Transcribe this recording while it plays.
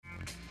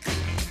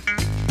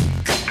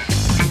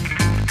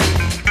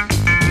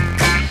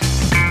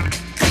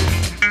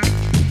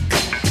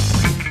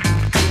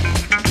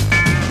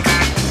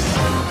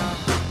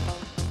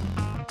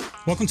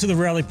Welcome to the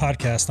Rally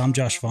Podcast. I'm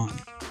Josh Vaughn.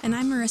 And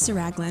I'm Marissa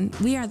Ragland.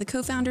 We are the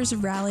co-founders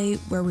of Rally,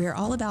 where we are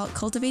all about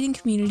cultivating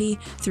community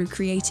through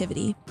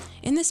creativity.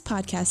 In this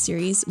podcast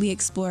series, we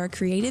explore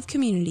creative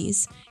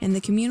communities and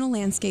the communal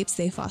landscapes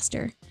they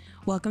foster.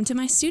 Welcome to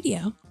my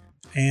studio.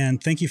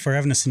 And thank you for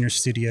having us in your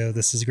studio.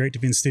 This is great to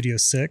be in Studio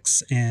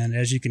 6. And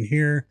as you can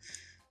hear,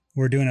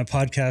 we're doing a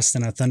podcast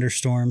in a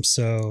thunderstorm,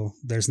 so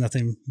there's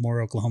nothing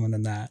more Oklahoman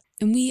than that.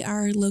 And we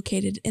are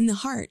located in the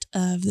heart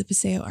of the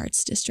Paseo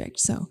Arts District.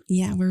 So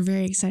yeah, we're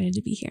very excited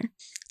to be here.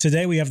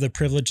 Today, we have the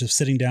privilege of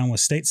sitting down with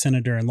State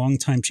Senator and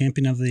longtime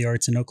champion of the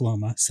arts in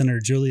Oklahoma,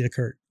 Senator Julia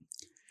Kirt.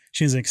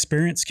 She is an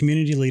experienced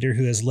community leader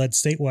who has led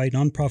statewide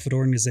nonprofit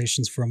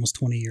organizations for almost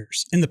 20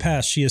 years. In the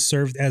past, she has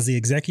served as the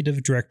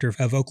executive director of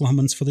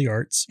Oklahomans for the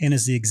Arts and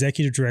as the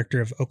executive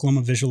director of Oklahoma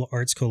Visual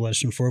Arts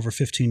Coalition for over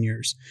 15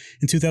 years.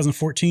 In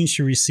 2014,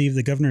 she received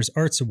the Governor's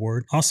Arts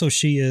Award. Also,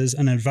 she is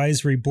an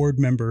advisory board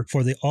member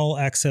for the All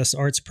Access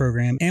Arts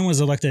Program and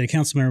was elected a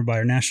council member by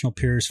our national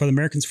peers for the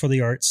Americans for the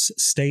Arts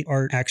State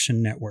Art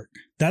Action Network.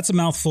 That's a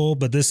mouthful,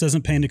 but this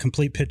doesn't paint a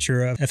complete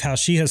picture of how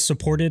she has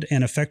supported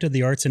and affected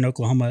the arts in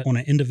Oklahoma on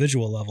an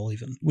individual level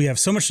even. We have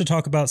so much to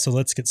talk about, so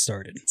let's get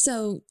started.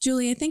 So,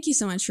 Julia, thank you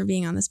so much for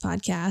being on this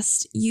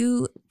podcast.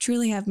 You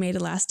truly have made a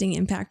lasting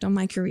impact on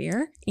my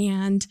career,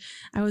 and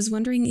I was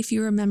wondering if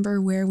you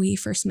remember where we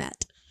first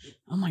met.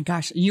 Oh my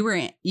gosh, you were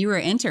an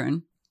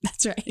intern.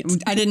 That's right.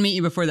 I didn't meet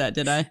you before that,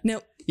 did I?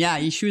 Nope. Yeah,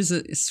 she was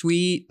a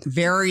sweet,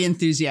 very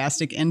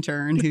enthusiastic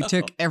intern who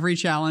took every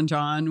challenge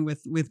on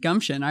with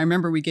gumption. I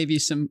remember we gave you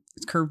some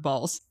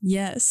curveballs.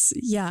 Yes.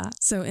 Yeah.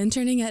 So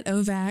interning at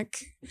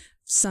OVAC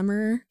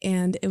summer,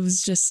 and it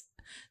was just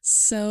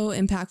so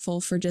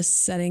impactful for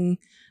just setting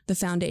the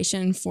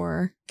foundation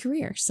for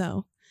career.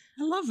 So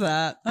I love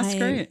that. That's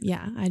great.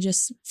 Yeah. I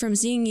just, from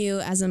seeing you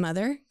as a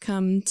mother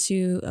come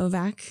to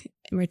OVAC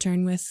and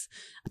return with,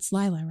 it's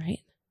Lila, right?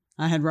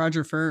 I had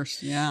Roger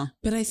first, yeah.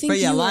 But I think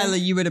Lila,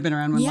 you would have been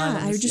around when Lila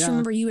was. I just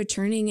remember you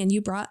returning and you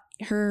brought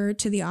her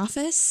to the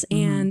office,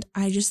 and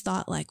I just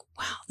thought like,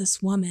 wow,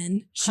 this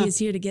woman, she is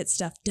here to get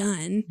stuff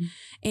done.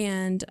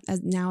 And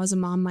now as a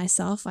mom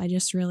myself, I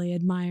just really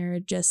admire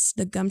just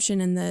the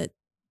gumption and the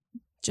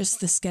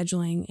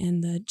scheduling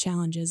and the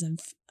challenges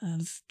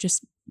of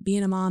just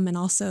being a mom and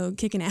also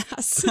kicking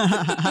ass.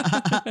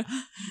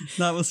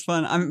 That was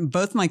fun.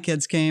 Both my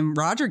kids came.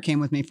 Roger came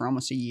with me for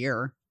almost a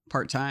year.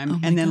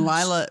 Part-time. And then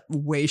Lila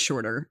way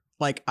shorter.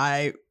 Like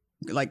I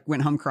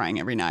went home crying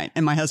every night.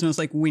 And my husband was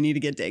like, we need to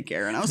get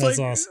daycare. And I was That's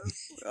awesome.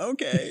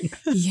 Okay.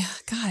 Yeah,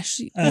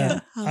 gosh.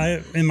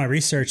 In my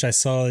research, I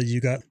saw you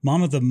got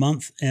Mom of the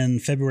Month in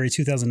February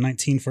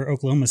 2019 for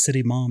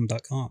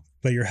OklahomaCityMom.com.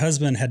 But your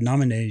husband had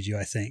nominated you,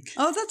 I think.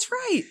 Oh, that's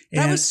right.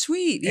 That was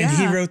sweet. Yeah. And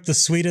he wrote the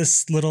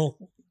sweetest little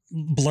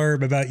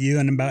blurb about you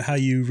and about how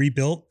you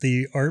rebuilt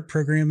the art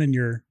program in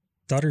your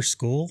daughter's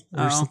school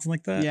or something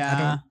like that.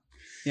 Yeah.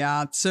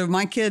 Yeah. So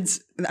my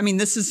kids,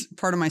 this is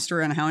part of my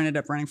story on how I ended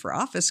up running for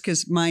office,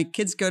 because my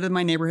kids go to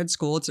my neighborhood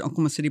school. It's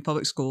Oklahoma City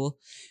Public School.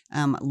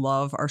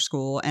 Love our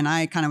school. And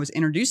I kind of was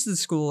introduced to the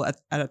school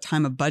at a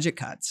time of budget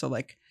cuts. So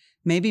like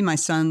maybe my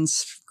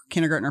son's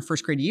kindergarten or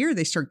first grade year,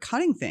 they started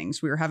cutting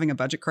things. We were having a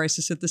budget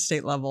crisis at the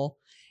state level.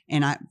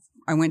 And I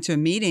went to a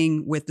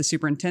meeting with the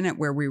superintendent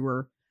where we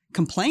were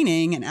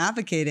complaining and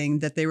advocating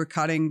that they were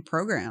cutting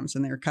programs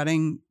and they were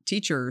cutting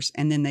teachers.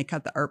 And then they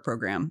cut the art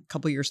program a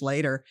couple of years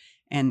later.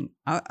 And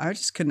I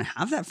just couldn't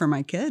have that for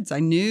my kids. I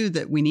knew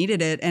that we needed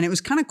it. And it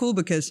was kind of cool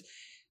because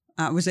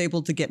I was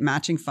able to get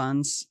matching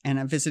funds and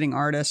a visiting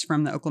artist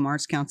from the Oklahoma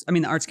Arts Council,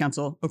 the Arts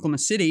Council, Oklahoma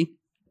City,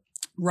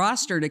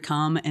 roster to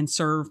come and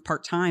serve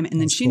part-time.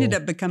 And then she ended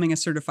up becoming a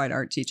certified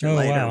art teacher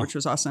later, which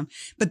was awesome.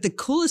 But the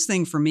coolest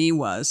thing for me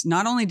was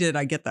not only did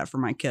I get that for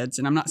my kids,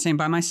 and I'm not saying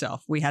by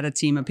myself, we had a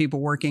team of people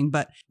working,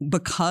 but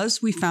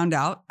because we found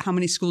out how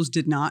many schools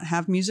did not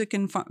have music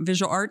and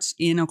visual arts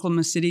in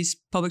Oklahoma City's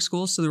public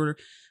schools, so there were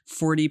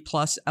 40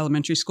 plus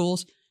elementary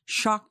schools,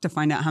 shocked to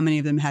find out how many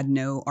of them had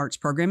no arts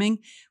programming.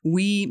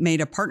 We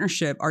made a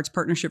arts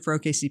partnership for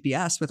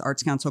OKCPS with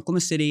Arts Council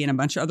Oklahoma City and a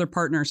bunch of other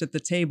partners at the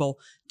table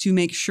to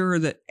make sure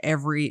that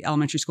every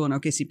elementary school in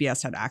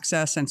OKCPS had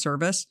access and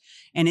service.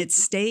 And it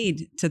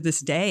stayed to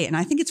this day. And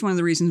I think it's one of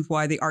the reasons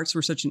why the arts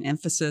were such an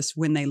emphasis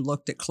when they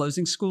looked at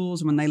closing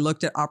schools, when they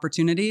looked at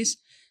opportunities,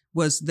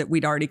 was that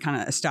we'd already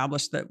kind of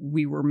established that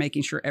we were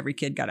making sure every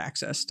kid got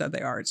access to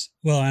the arts.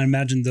 Well, I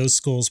imagine those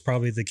schools,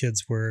 probably the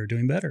kids were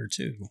doing better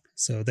too.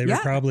 So they were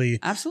probably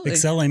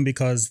excelling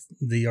because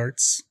the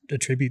arts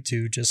attribute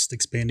to just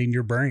expanding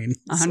your brain.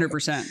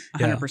 100%.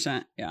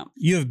 100%. Yeah.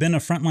 You have been a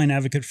frontline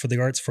advocate for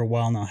the arts for a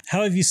while now.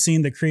 How have you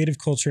seen the creative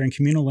culture and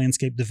communal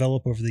landscape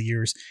develop over the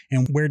years,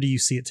 and where do you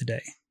see it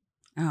today?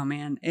 Oh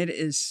man,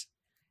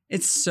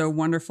 it's so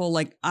wonderful.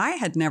 Like I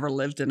had never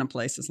lived in a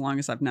place as long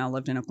as I've now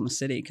lived in Oklahoma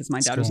City, because my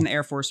dad was in the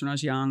Air Force when I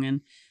was young, and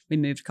we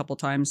moved a couple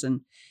of times.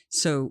 And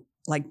so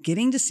like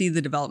getting to see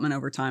the development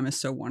over time is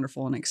so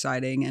wonderful and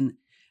exciting. And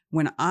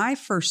when I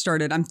first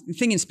started, I'm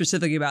thinking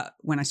specifically about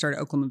when I started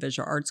Oklahoma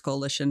Visual Arts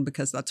Coalition,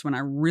 because that's when I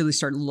really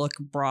started to look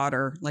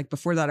broader. Like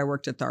before that, I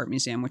worked at the Art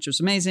Museum, which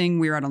was amazing.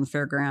 We were out on the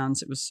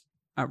fairgrounds. It was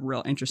a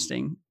real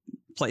interesting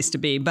place to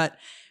be. But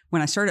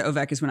when I started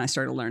OVAC is when I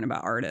started learning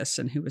about artists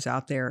and who was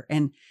out there.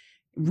 And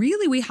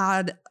really, we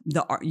had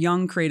the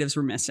young creatives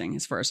were missing,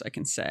 as far as I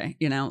can say.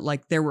 You know,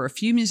 like there were a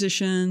few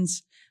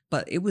musicians,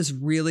 but it was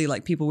really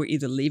like people were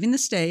either leaving the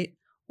state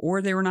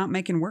or they were not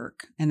making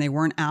work, and they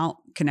weren't out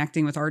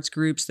connecting with arts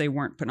groups. They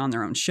weren't putting on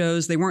their own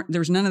shows. There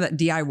was none of that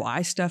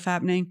DIY stuff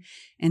happening.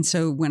 And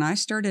so when I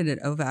started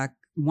at OVAC,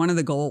 one of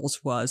the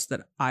goals was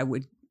that I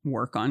would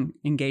work on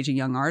engaging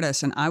young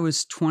artists. And I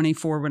was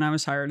 24 when I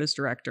was hired as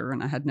director,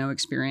 and I had no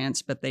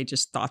experience, but they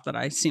just thought that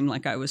I seemed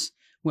like I was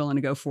willing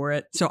to go for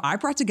it. So I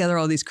brought together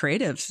all these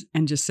creatives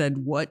and just said,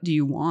 what do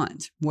you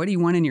want? What do you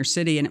want in your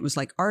city? And it was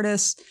like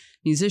artists,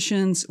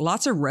 musicians,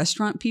 lots of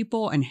restaurant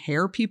people and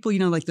hair people, you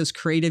know, like those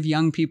creative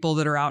young people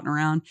that are out and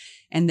around.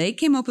 And they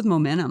came up with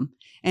momentum.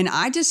 And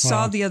I just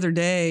saw earlier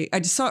today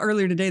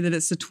that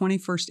it's the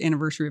 21st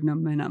anniversary of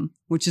Momentum,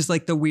 which is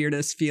like the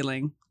weirdest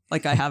feeling.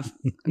 Like I have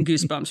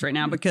goosebumps right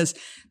now, because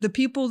the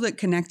people that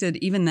connected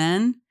even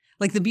then,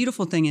 like the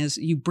beautiful thing is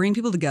you bring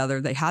people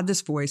together. They had this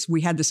voice.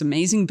 We had this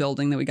amazing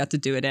building that we got to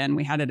do it in.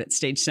 We had it at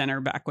Stage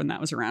Center back when that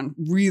was around.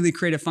 Really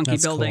creative, funky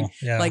building.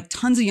 Cool. Yeah. Like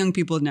tons of young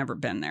people had never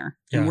been there.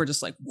 And we're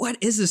just like, what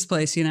is this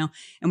place? You know?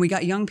 And we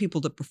got young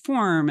people to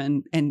perform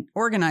and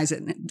organize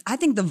it. And I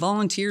think the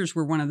volunteers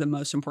were one of the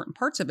most important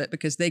parts of it,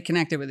 because they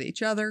connected with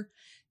each other.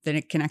 Then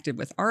it connected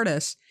with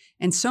artists.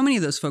 And so many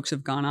of those folks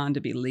have gone on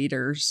to be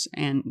leaders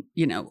and,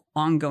 you know,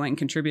 ongoing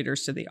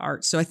contributors to the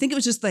arts. So I think it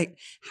was just like,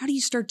 how do you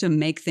start to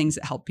make things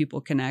that help people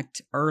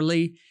connect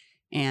early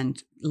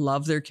and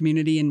love their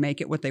community and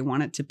make it what they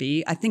want it to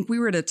be? I think we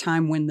were at a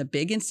time when the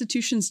big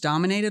institutions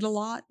dominated a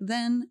lot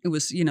then. It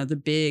was, you know,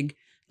 the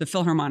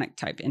Philharmonic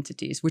type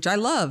entities, which I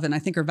love and I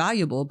think are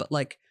valuable, but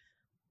like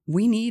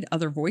we need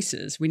other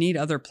voices. We need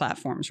other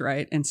platforms,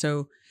 right? And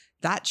so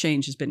that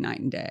change has been night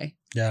and day.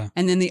 Yeah.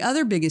 And then the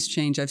other biggest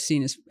change I've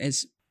seen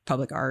is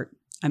public art.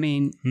 I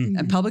mean,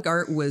 public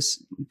art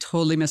was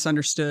totally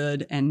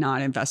misunderstood and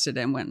not invested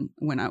in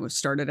when I was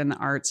started in the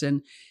arts.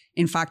 And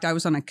in fact, I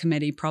was on a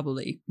committee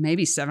probably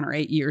maybe 7 or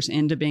 8 years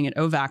into being at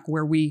OVAC,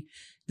 where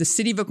the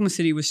city of Oklahoma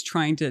City was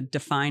trying to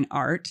define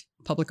art,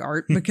 public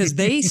art, because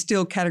they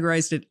still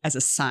categorized it as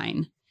a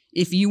sign.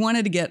 If you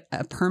wanted to get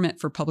a permit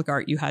for public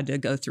art, you had to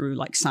go through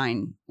like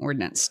sign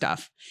ordinance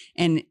stuff.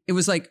 And it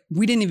was like,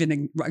 we didn't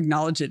even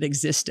acknowledge it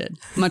existed,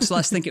 much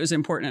less think it was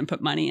important and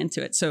put money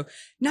into it. So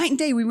night and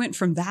day, we went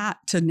from that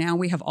to now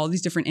we have all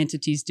these different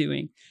entities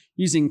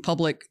using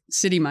public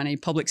city money,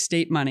 public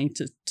state money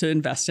to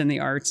invest in the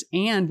arts.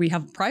 And we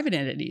have private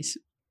entities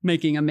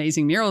making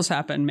amazing murals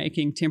happen,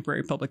 making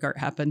temporary public art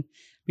happen.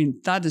 I mean,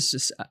 that is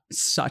just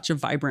such a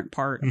vibrant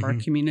part of our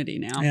community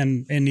now.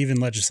 And even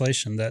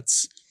legislation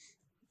that's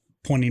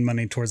pointing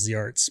money towards the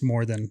arts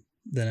more than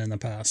in the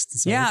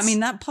past. So I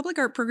mean, that public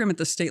art program at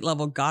the state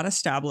level got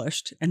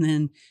established and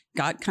then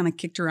got kind of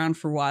kicked around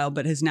for a while,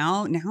 but has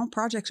now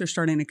projects are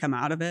starting to come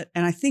out of it.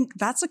 And I think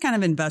that's the kind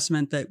of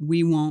investment that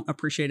we won't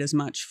appreciate as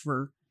much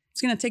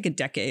it's going to take a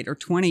decade or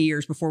 20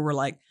 years before we're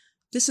like,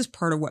 this is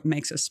part of what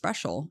makes us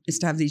special, is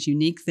to have these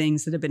unique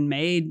things that have been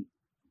made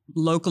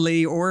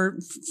locally or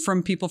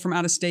from people from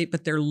out of state,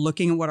 but they're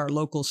looking at what our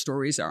local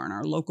stories are and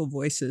our local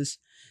voices.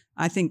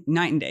 I think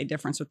night and day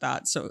difference with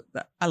that. So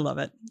I love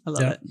it. I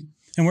love it.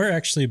 And we're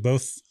actually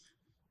both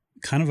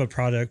kind of a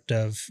product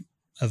of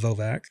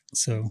OVAC.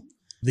 So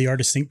the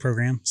Artist Inc.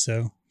 program.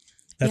 So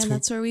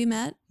that's where we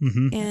met.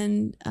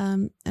 And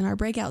in our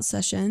breakout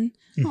session,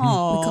 we we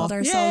called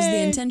ourselves the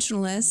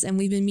Intentionalists, and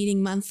we've been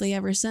meeting monthly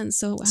ever since.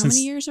 So how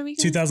many years are we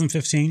going?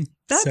 2015.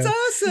 That's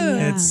awesome.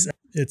 Yeah.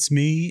 It's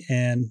me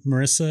and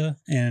Marissa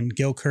and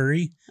Gail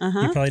Curry.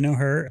 You probably know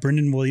her.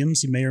 Brendan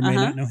Williams, you may or may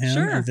not know him.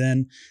 Sure. And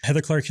then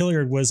Heather Clark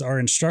Hilliard was our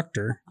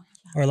instructor,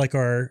 or like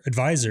our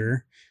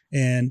advisor.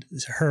 And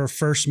her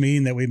first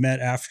meeting that we met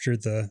after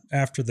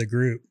the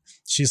group,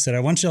 she said, "I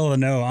want y'all to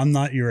know I'm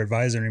not your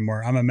advisor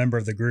anymore. I'm a member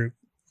of the group."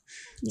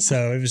 Yeah.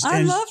 So it was.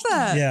 I love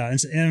that. Yeah,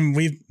 and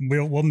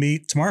we'll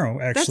meet tomorrow.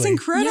 Actually, that's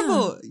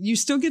incredible. Yeah. You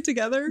still get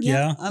together.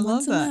 Yeah, I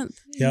love that.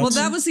 Yeah. Well,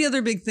 that was the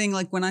other big thing.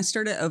 Like when I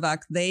started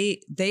OVAC,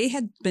 they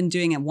had been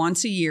doing a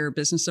once a year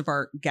Business of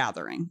Art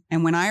gathering,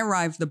 and when I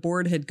arrived, the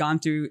board had gone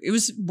through. It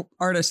was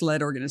artist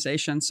led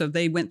organization, so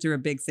they went through a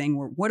big thing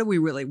where what do we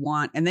really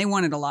want, and they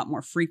wanted a lot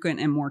more frequent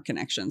and more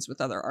connections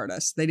with other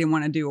artists. They didn't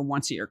want to do a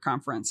once a year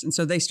conference, and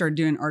so they started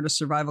doing Artist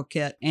Survival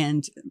Kit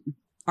and.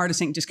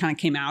 Artist Inc. just kind of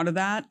came out of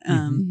that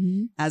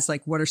as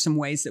like, what are some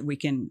ways that we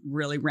can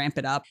really ramp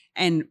it up?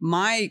 And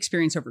my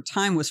experience over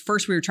time was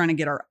first we were trying to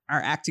get our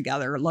act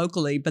together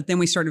locally, but then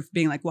we started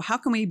being like, well, how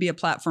can we be a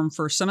platform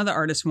for some of the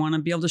artists who want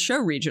to be able to show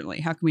regionally?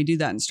 How can we do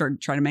that? And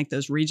started trying to make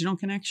those regional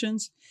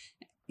connections.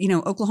 You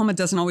know, Oklahoma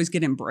doesn't always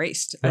get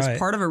embraced as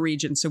part of a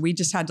region. So we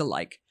just had to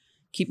like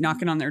keep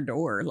knocking on their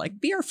door, like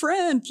be our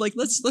friend, like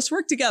let's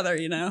work together,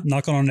 you know.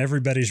 Knocking on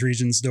everybody's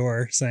region's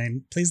door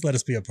saying, please let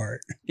us be a part.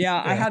 Yeah,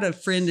 I had a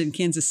friend in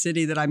Kansas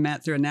City that I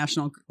met through a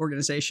national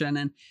organization,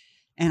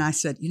 and I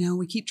said, you know,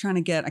 we keep trying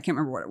to get, I can't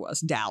remember what it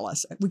was,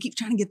 Dallas. We keep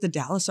trying to get the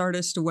Dallas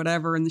artist or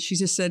whatever. And she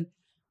just said,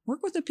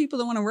 work with the people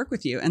that want to work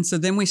with you. And so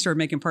then we started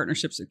making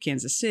partnerships with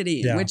Kansas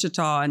City and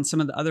Wichita and some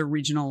of the other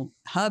regional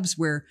hubs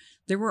where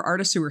there were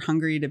artists who were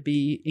hungry to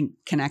be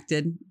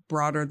connected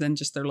broader than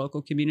just their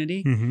local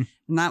community. And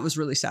that was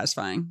really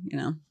satisfying, you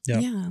know?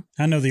 Yeah.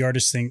 I know the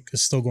Artist Inc.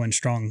 is still going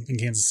strong in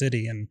Kansas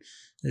City, and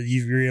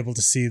you're able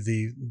to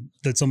see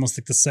that's almost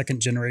like the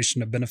second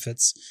generation of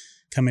benefits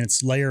coming.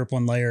 It's layer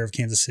upon layer of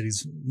Kansas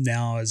City's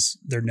now as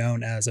they're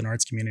known as an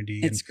arts community.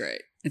 It's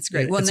great. It's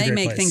great. Well, and they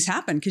make things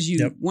happen because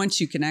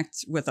once you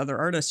connect with other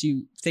artists,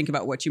 you think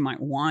about what you might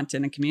want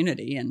in a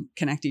community and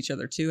connect each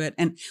other to it.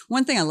 And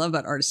one thing I love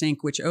about Artist Inc.,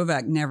 which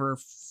OVAC never,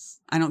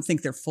 I don't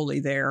think they're fully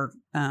there.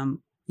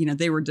 You know,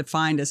 they were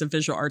defined as a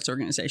visual arts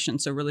organization,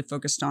 so really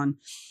focused on,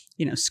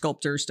 you know,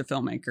 sculptors to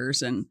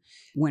filmmakers. And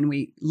when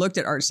we looked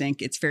at Artist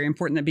Inc., it's very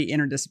important to be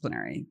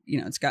interdisciplinary. You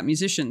know, it's got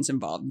musicians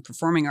involved and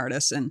performing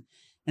artists, and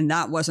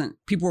that wasn't,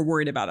 people were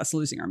worried about us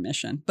losing our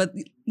mission. But,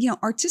 you know,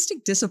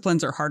 artistic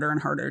disciplines are harder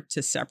and harder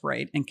to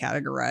separate and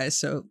categorize.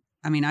 So,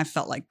 I mean, I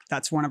felt like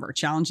that's one of our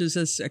challenges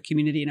as a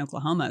community in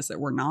Oklahoma, is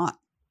that we're not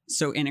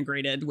so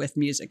integrated with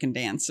music and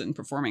dance and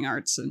performing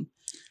arts. And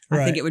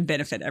I think it would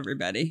benefit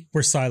everybody.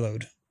 We're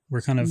siloed.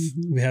 We're kind of,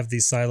 we have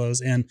these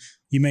silos, and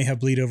you may have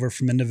bleed over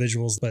from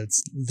individuals, but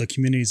the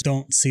communities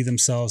don't see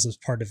themselves as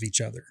part of each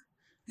other.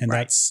 And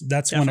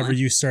that's whenever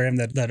you start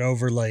having that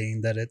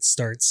overlaying, that it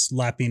starts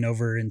lapping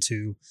over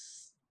into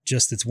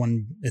just it's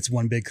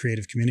one big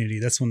creative community.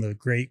 That's when the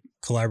great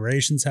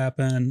collaborations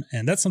happen,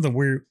 and that's something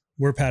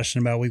we're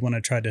passionate about. We want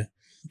to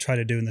try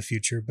to do in the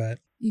future. But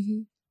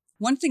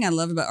one thing I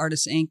love about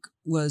Artists Inc.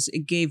 was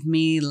it gave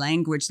me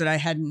language that I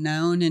hadn't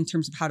known in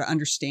terms of how to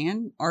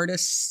understand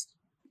artists'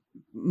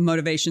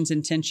 motivations,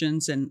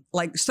 intentions, and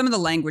like some of the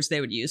language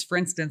they would use. For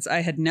instance,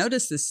 I had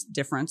noticed this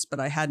difference, but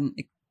I hadn't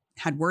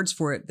had words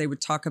for it. They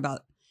would talk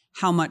about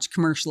how much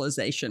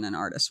commercialization an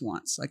artist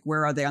wants. Like,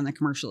 where are they on the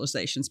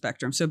commercialization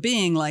spectrum? So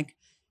being like,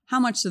 how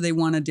much do they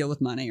want to deal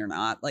with money or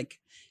not? Like,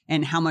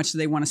 and how much do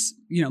they want to,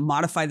 you know,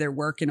 modify their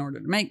work in order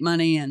to make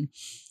money? And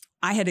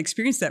I had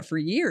experienced that for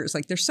years.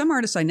 Like, there's some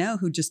artists I know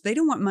who just, they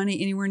don't want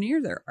money anywhere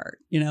near their art.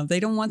 You know,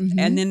 they don't want,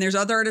 and then there's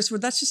other artists where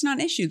that's just not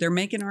an issue. They're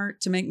making art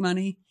to make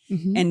money.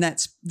 And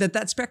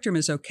that spectrum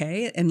is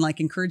okay. And like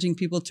encouraging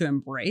people to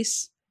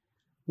embrace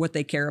what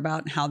they care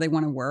about and how they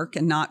want to work,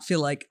 and not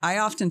feel like, I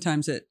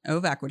oftentimes at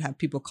OVAC would have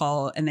people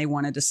call and they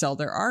wanted to sell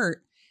their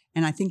art.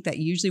 And I think that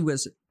usually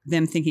was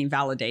them thinking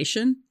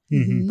validation,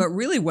 but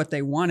really what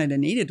they wanted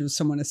and needed was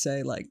someone to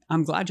say like,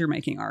 I'm glad you're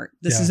making art.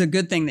 This is a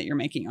good thing that you're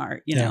making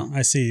art, you know?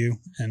 I see you.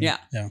 And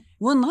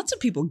Well, and lots of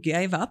people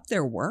gave up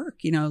their work,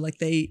 you know, like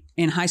they,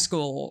 in high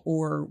school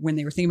or when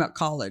they were thinking about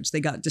college,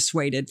 they got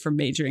dissuaded from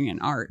majoring in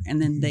art.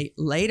 And then they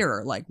later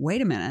are like,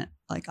 wait a minute,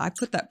 like I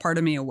put that part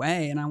of me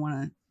away and I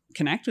want to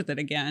connect with it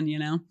again, you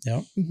know?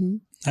 Yep.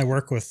 I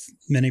work with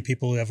many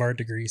people who have art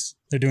degrees.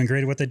 They're doing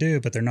great at what they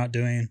do, but they're not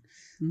doing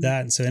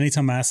that. And so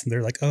anytime I ask them,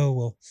 they're like, oh,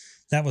 well,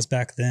 that was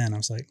back then. I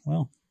was like,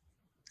 well,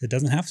 it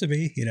doesn't have to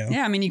be, you know?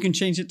 Yeah. I mean, you can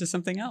change it to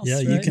something else. Yeah,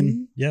 you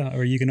can. Yeah.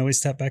 Or you can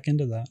always tap back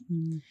into that.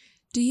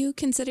 Do you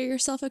consider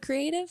yourself a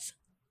creative?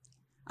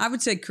 I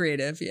would say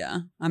creative. Yeah.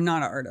 I'm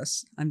not an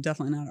artist. I'm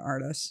definitely not an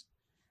artist.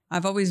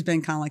 I've always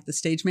been kind of like the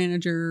stage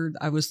manager.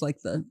 I was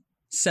like the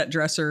set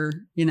dresser,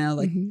 you know,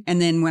 like,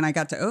 and then when I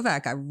got to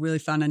OVAC, I really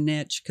found a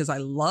niche because I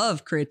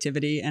love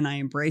creativity and I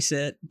embrace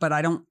it, but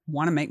I don't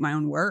want to make my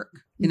own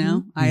work. You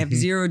know, I have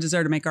zero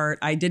desire to make art.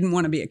 I didn't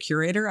want to be a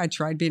curator. I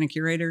tried being a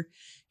curator.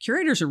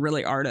 Curators are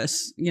really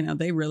artists. You know,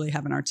 they really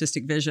have an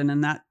artistic vision,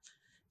 and that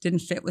didn't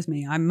fit with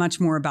me. I'm much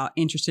more about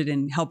interested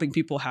in helping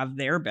people have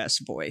their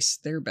best voice,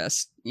 their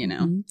best, you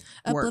know,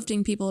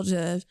 uplifting people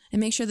and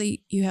make sure that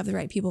you have the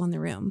right people in the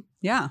room.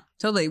 Yeah,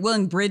 totally. Well,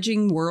 and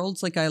bridging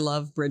worlds, like I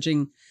love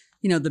bridging,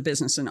 you know, the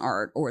business and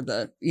art, or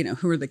the, you know,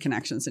 who are the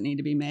connections that need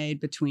to be made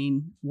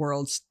between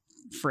worlds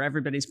for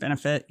everybody's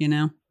benefit, you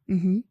know?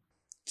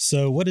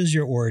 So what is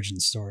your origin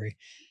story?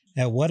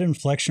 At what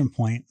inflection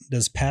point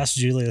does past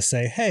Julia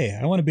say, hey,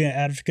 I want to be an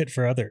advocate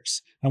for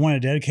others. I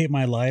want to dedicate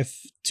my life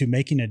to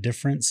making a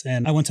difference,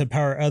 and I want to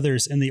empower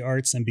others in the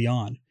arts and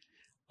beyond.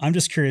 I'm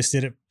just curious,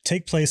 did it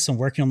take place when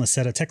working on the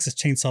set of Texas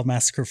Chainsaw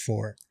Massacre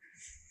 4?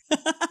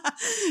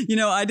 You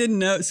know, I didn't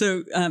know.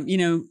 So, you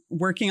know,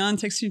 working on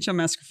Texas Chainsaw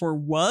Massacre 4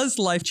 was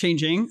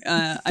life-changing.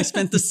 I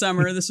spent the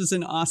summer, this was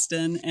in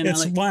Austin. And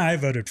it's why I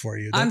voted for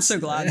you. I'm so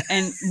glad.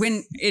 And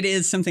when it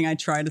is something I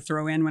try to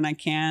throw in when I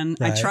can,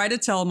 I try to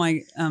tell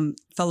my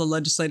fellow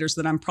legislators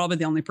that I'm probably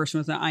the only person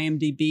with an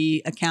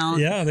IMDb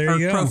account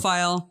or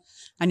profile.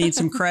 I need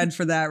some cred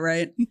for that,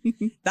 right?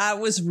 That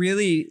was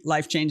really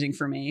life-changing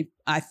for me.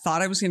 I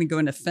thought I was going to go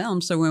into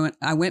film. So when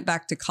I went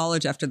back to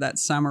college after that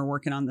summer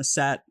working on the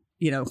set,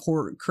 you know,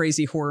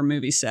 crazy horror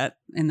movie set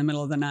in the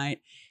middle of the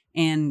night,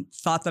 and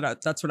thought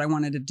that that's what I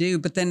wanted to do.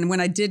 But then when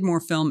I did more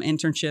film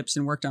internships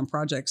and worked on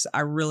projects, I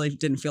really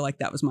didn't feel like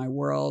that was my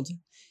world.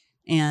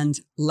 And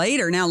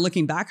later, now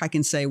looking back, I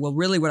can say, well,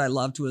 really what I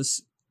loved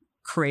was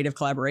creative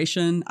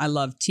collaboration. I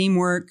loved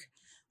teamwork.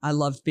 I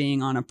loved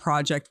being on a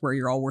project where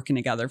you're all working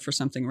together for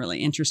something really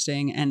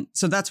interesting. And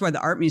so that's why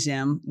the art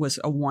museum was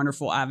a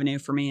wonderful avenue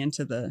for me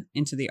into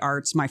the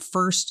arts. My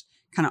first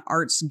kind of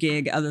arts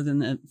gig other than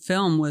the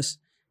film was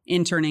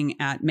interning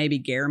at Maybe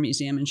Gare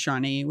Museum in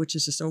Shawnee, which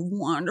is just a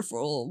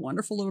wonderful,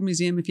 wonderful little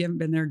museum. If you haven't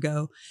been there,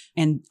 go.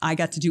 And I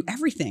got to do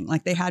everything.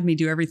 Like they had me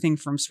do everything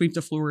from sweep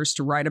the floors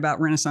to write about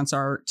Renaissance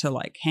art to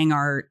like hang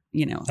art,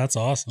 you know. That's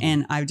awesome.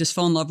 And I just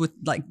fell in love with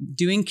like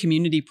doing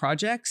community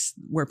projects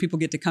where people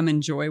get to come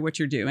enjoy what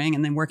you're doing.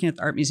 And then working at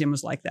the art museum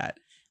was like that.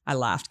 I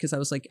laughed because I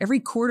was like, every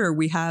quarter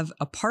we have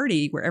a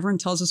party where everyone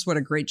tells us what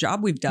a great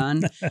job we've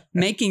done,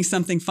 making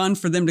something fun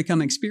for them to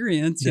come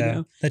experience. You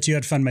know? That you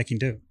had fun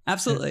making too.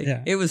 Absolutely.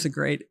 Yeah. It was a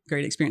great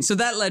experience. So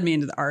that led me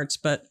into the arts.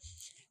 But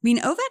I mean,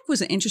 OVAC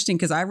was interesting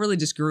because I really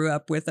just grew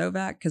up with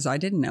OVAC because I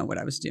didn't know what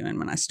I was doing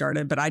when I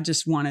started, but I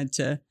just wanted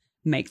to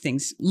make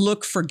things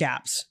look for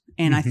gaps.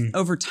 And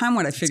over time,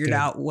 what I figured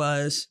out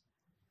was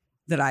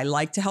that I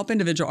like to help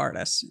individual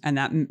artists, and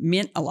that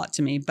meant a lot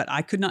to me, but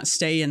I could not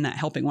stay in that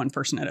helping one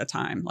person at a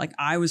time. Like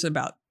I was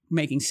about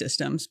making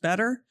systems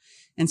better.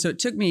 And so it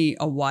took me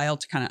a while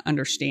to kind of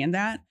understand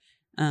that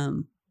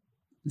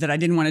I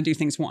didn't want to do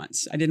things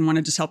once. I didn't want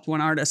to just help one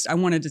artist. I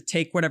wanted to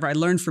take whatever I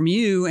learned from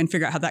you and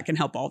figure out how that can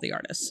help all the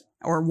artists,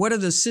 or what are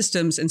those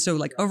systems? And so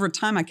like over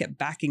time, I kept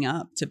backing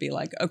up to be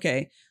like,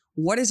 okay,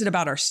 what is it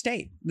about our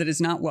state that is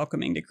not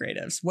welcoming to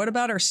creatives? What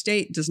about our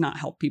state does not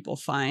help people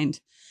find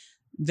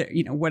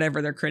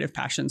whatever their creative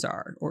passions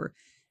are, or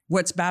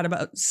what's bad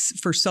about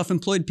for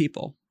self-employed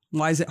people?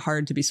 Why is it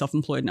hard to be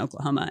self-employed in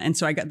Oklahoma? And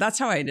so that's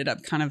how I ended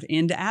up kind of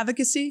into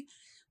advocacy,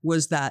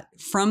 was that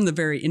from the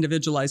very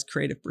individualized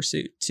creative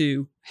pursuit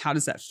to how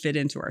does that fit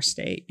into our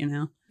state, you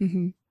know?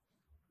 Mm-hmm.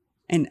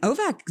 And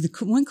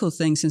OVAC, one cool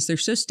thing, since they're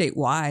so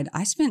statewide,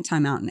 I spent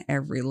time out in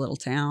every little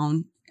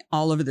town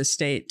all over the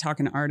state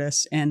talking to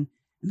artists. And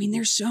I mean,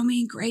 there's so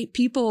many great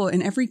people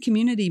in every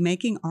community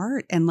making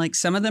art. And like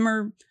some of them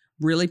are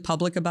really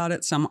public about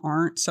it. Some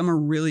aren't. Some are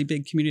really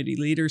big community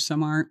leaders.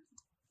 Some aren't.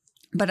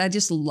 But I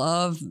just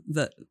love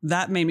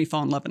that made me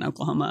fall in love in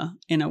Oklahoma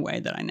in a way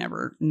that I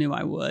never knew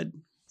I would.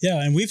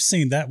 Yeah. And we've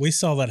seen that. We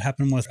saw that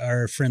happen with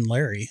our friend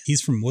Larry.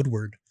 He's from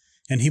Woodward,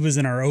 and he was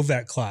in our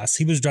OVAC class.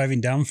 He was driving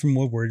down from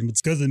Woodward and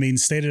would go to the meeting,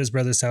 stayed at his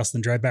brother's house,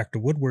 then drive back to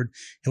Woodward.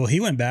 Well, he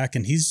went back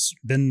and he's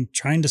been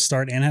trying to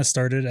start and has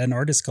started an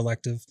artist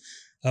collective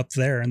up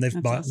there. And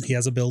he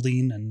has a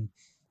building, and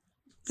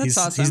That's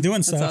awesome. He's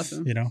doing stuff,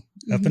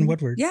 up in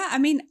Woodward. Yeah. I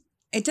mean,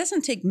 it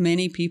doesn't take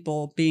many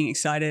people being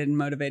excited and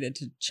motivated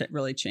to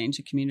really change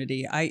a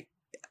community. I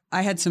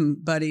had some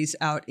buddies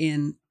out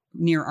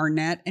near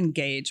Arnett and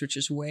Gage, which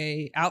is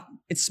way out.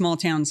 It's small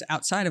towns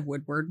outside of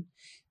Woodward.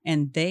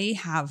 And they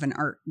have an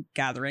art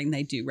gathering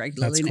they do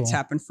regularly. That's cool. And it's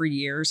happened for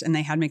years. And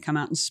they had me come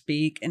out and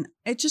speak. And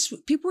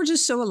people were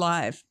just so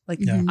alive. Like,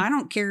 I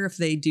don't care if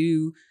they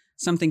do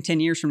something 10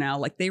 years from now.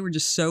 Like they were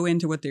just so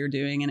into what they were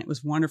doing, and it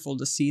was wonderful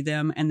to see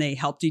them, and they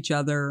helped each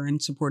other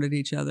and supported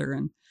each other.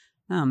 And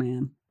oh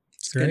man,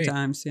 it's good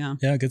times. Yeah.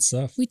 Yeah. Good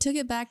stuff. We took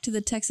it back to the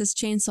Texas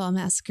Chainsaw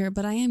Massacre,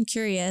 but I am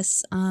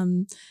curious,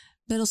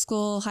 middle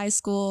school, high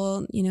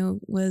school,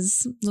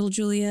 was little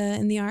Julia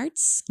in the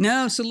arts?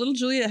 No. So little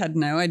Julia had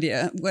no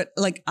idea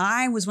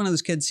I was one of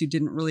those kids who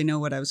didn't really know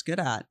what I was good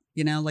at.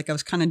 Like I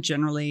was kind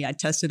of I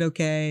tested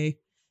okay.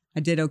 I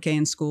did okay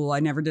in school.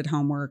 I never did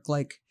homework.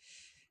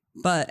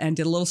 And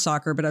did a little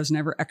soccer, but I was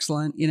never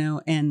excellent,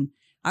 and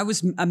I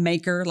was a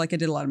maker. Like I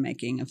did a lot of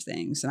making of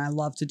things, and I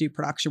love to do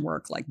production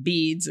work like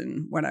beads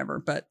and whatever.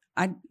 But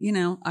I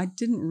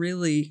didn't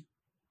really,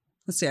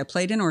 I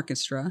played in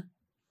orchestra,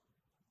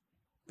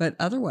 but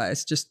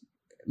otherwise just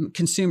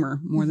consumer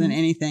more than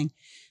anything.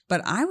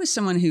 But I was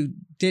someone who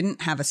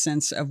didn't have a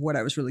sense of what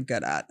I was really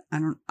good at.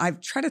 I've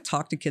tried to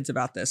talk to kids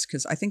about this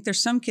because I think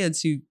there's some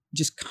kids who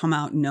just come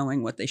out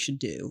knowing what they should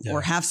do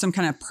or have some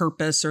kind of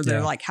purpose, or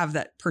they're have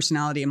that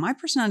personality. And my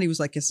personality was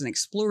it's an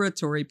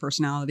exploratory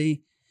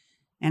personality.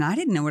 And I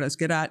didn't know what I was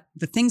good at.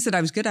 The things that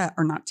I was good at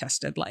are not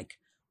tested, like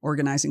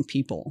organizing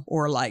people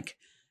or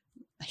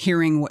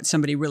hearing what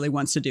somebody really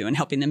wants to do and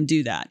helping them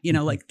do that.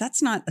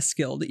 That's not a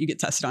skill that you get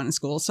tested on in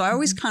school. So I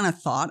always kind of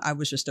thought I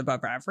was just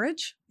above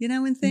average,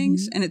 in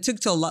things. And it took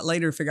till a lot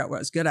later to figure out what I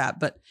was good at.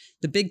 But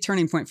the big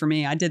turning point for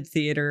me, I did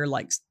theater,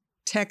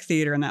 tech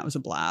theater, and that was a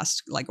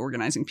blast,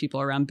 organizing people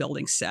around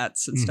building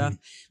sets and stuff.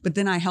 But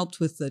then I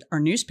helped with our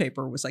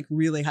newspaper was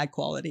really high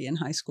quality in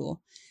high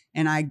school.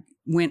 And I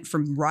went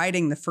from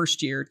writing the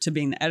first year to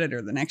being the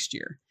editor the next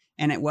year.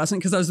 And it wasn't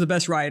because I was the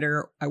best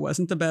writer. I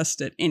wasn't the best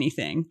at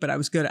anything, but I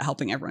was good at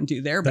helping everyone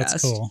do their best.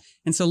 That's cool.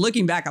 And so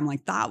looking back, I'm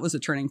that was a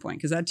turning point,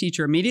 because that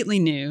teacher immediately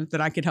knew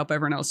that I could help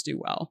everyone else do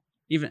well.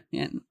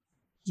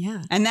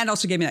 Yeah. And that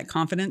also gave me that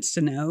confidence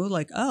to know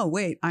oh,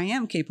 wait, I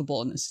am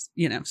capable in this,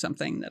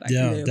 something that I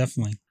can do. Yeah,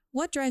 definitely.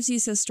 What drives you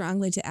so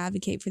strongly to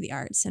advocate for the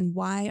arts, and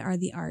why are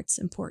the arts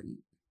important?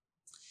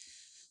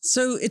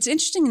 So it's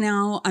interesting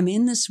now. I'm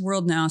in this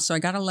world now. So I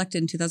got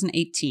elected in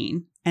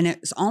 2018, and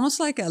it's almost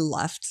like I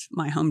left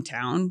my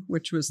hometown,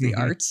 which was the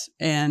arts.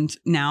 And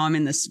now I'm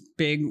in this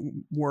big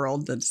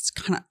world that's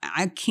kind of,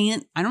 I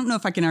don't know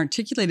if I can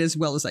articulate it as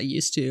well as I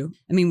used to.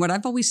 I mean, what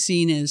I've always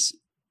seen is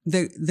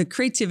the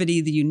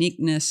creativity, the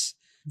uniqueness,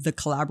 the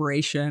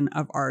collaboration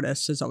of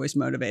artists has always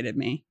motivated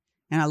me.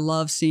 And I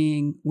love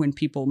seeing when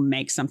people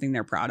make something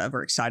they're proud of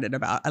or excited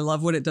about. I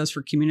love what it does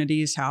for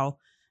communities, how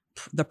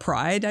the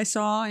pride I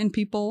saw in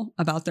people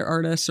about their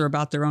artists or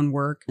about their own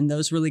work. And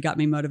those really got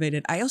me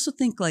motivated. I also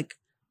think like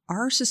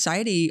our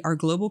society, our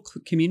global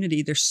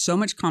community, there's so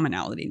much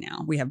commonality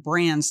now. We have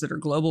brands that are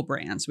global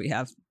brands. We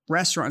have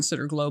restaurants that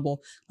are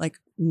global. Like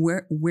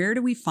where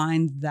do we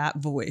find that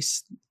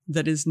voice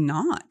that is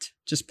not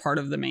just part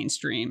of the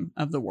mainstream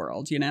of the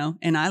world, you know?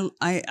 And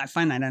I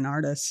find that in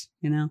artists,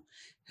 you know,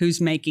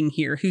 who's making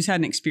here, who's had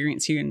an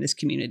experience here in this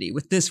community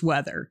with this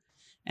weather.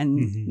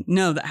 And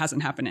no, that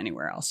hasn't happened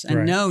anywhere else.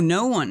 And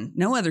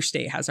no other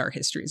state has our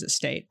history as a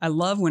state. I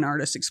love when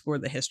artists explore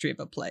the history of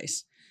a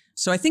place.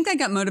 So I think I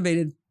got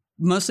motivated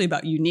mostly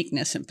about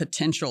uniqueness and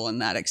potential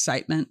and that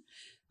excitement.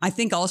 I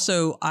think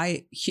also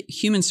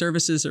human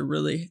services are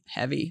really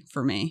heavy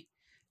for me.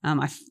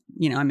 I'm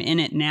in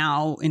it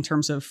now in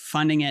terms of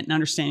funding it and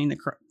understanding the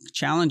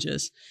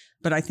challenges.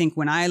 But I think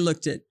when I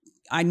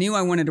knew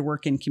I wanted to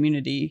work in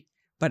community,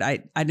 but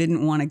I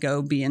didn't want to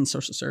go be in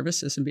social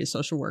services and be a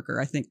social worker.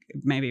 I think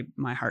maybe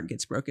my heart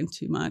gets broken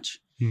too much.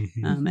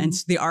 And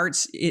the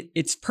arts,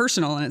 it's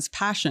personal and it's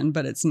passion,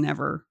 but it's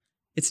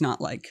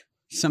not like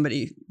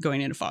somebody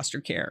going into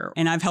foster care.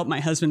 And I've helped my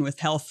husband with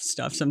health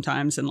stuff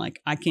sometimes. And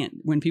like,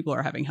 when people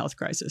are having health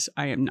crisis,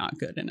 I am not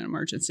good in an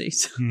emergency.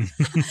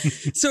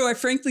 So I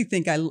frankly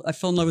think I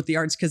fell in love with the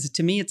arts because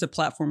to me, it's a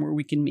platform where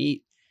we can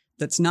meet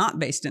that's not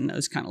based in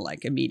those kind of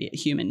like immediate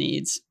human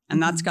needs.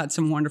 And that's got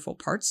some wonderful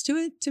parts to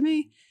it to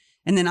me.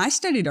 And then I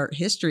studied art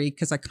history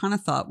because I kind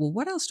of thought, well,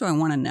 what else do I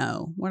want to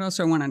know? What else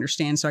do I want to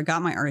understand? So I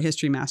got my art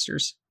history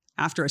master's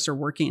after I started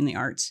working in the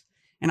arts.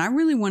 And I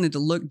really wanted to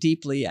look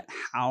deeply at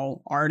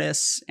how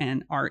artists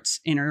and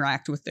arts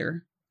interact with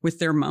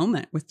their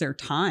moment, with their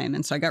time.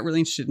 And so I got really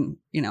interested in,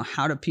 you know,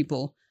 how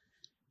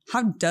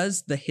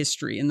does the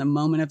history and the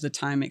moment of the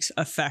time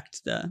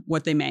affect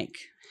what they make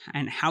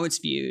and how it's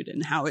viewed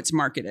and how it's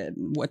marketed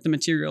and what the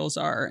materials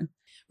are.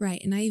 Right.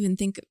 And I even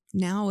think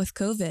now with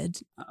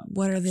COVID,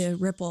 what are the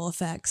ripple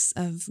effects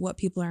of what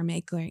people are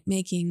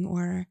making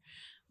or,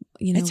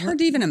 you know. It's hard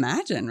to even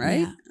imagine,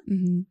 right?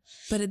 Yeah.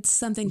 But it's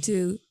something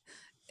to,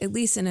 at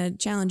least in a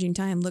challenging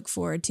time, look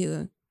forward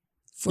to.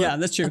 Yeah,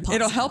 that's true.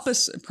 It'll help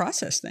us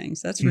process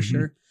things. That's for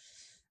sure.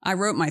 I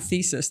wrote my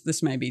thesis.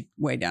 This may be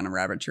way down a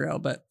rabbit trail,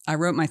 but I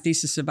wrote my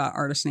thesis about an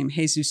artist named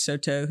Jesus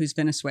Soto, who's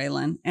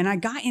Venezuelan. And I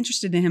got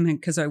interested in him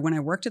because when I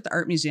worked at the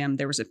art museum,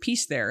 there was a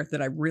piece there that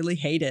I really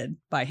hated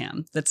by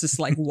him. That's this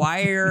like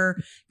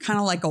wire, kind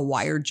of like a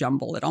wire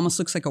jumble. It almost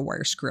looks like a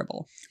wire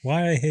scribble.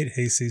 Why I hate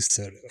Jesus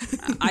Soto.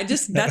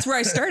 That's where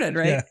I started,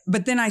 right? Yeah.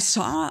 But then I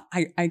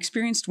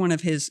experienced one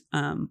of his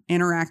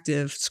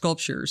interactive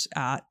sculptures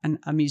at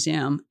a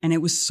museum, and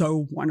it was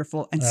so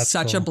wonderful and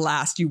such a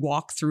blast. You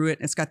walk through it.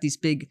 It's got these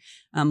big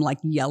like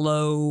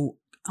yellow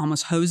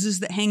almost hoses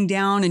that hang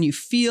down and you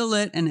feel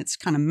it, and it's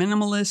kind of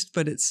minimalist,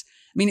 but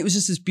it was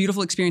just this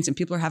beautiful experience and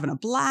people are having a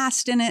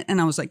blast in it. And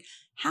I was like,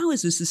 how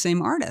is this the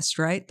same artist,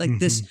 right? Like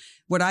this,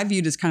 what I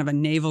viewed as kind of a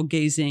navel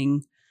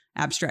gazing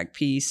abstract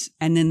piece,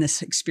 and then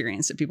this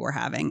experience that people were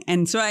having.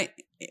 And so I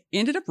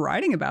ended up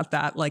writing about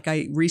that. Like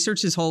I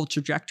researched his whole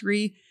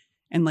trajectory.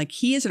 And like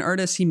he is an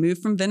artist, he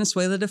moved from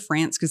Venezuela to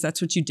France because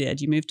that's what you did.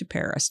 You moved to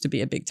Paris to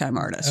be a big time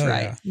artist,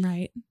 right? Yeah.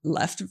 Right.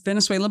 Left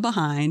Venezuela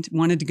behind,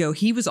 wanted to go.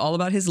 He was all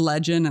about his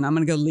legend and I'm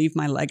going to go leave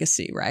my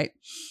legacy, right?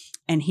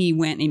 And he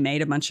went and he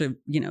made a bunch of,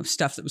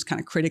 stuff that was kind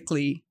of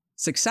critically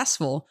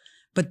successful.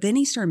 But then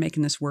he started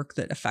making this work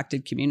that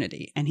affected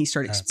community, and he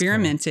started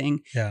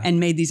experimenting and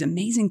made these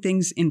amazing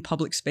things in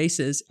public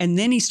spaces. And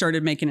then he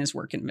started making his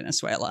work in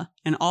Venezuela,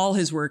 and all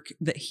his work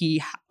that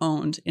he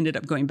owned ended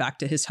up going back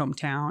to his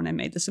hometown and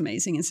made this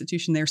amazing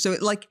institution there. So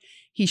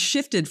he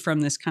shifted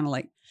from this kind of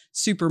like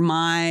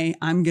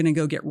I'm going to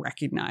go get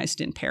recognized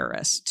in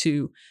Paris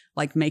to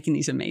like making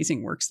these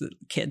amazing works that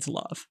kids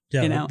love,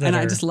 and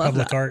I just love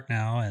public that. art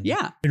now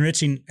and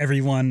enriching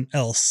everyone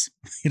else,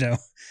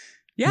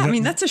 Yeah, I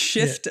mean, that's a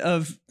shift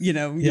of,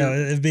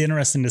 it'd be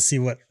interesting to see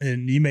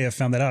and you may have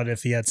found that out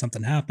if he had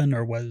something happen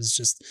or was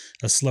just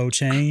a slow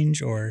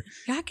change or.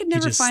 Yeah, I could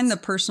never find the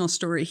personal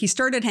story. He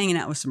started hanging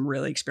out with some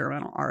really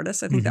experimental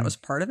artists. I think that was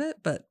part of it,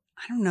 but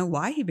I don't know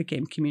why he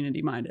became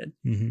community minded.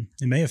 He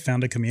may have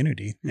found a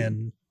community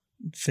and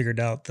figured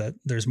out that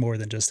there's more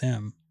than just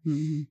him.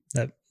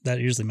 That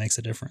usually makes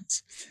a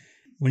difference.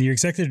 When you're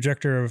executive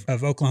director of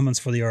Oklahomans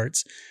for the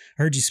Arts,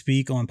 I heard you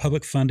speak on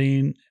public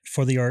funding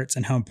for the arts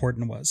and how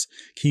important it was.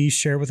 Can you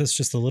share with us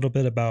just a little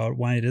bit about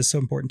why it is so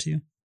important to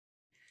you?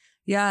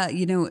 Yeah,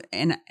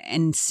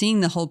 and seeing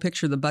the whole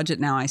picture of the budget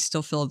now, I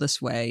still feel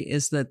this way,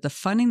 is that the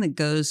funding that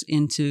goes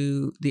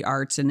into the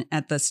arts, and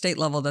at the state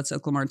level, that's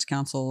Oklahoma Arts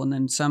Council, and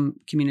then some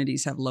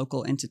communities have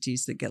local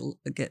entities that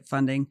get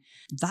funding,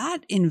 that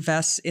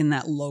invests in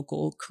that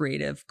local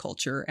creative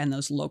culture and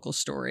those local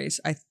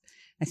stories. I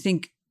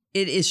think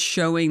it is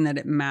showing that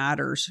it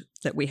matters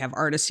that we have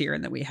artists here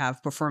and that we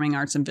have performing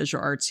arts and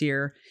visual arts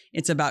here.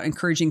 It's about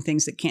encouraging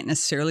things that can't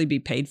necessarily be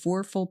paid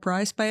for full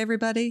price by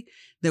everybody,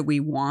 that we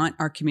want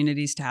our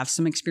communities to have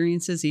some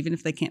experiences, even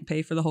if they can't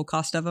pay for the whole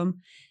cost of them,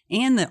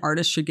 and that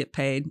artists should get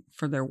paid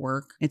for their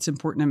work. It's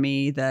important to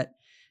me that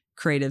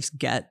creatives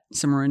get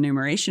some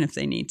remuneration if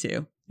they need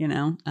to,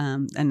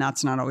 and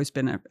that's not always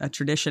been a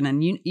tradition.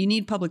 And you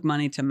need public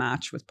money to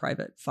match with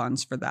private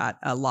funds for that.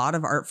 A lot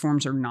of art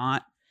forms are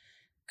not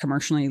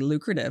commercially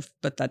lucrative,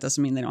 but that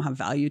doesn't mean they don't have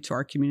value to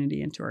our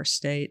community and to our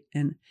state.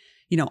 And,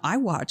 I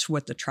watch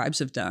what the tribes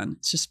have done.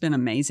 It's just been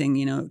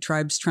amazing.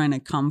 Tribes trying to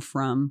come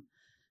from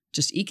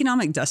just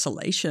economic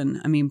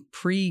desolation. I mean,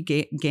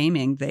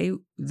 pre-gaming,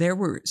 they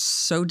were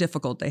so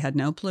difficult. They had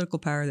no political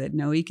power. They had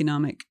no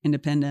economic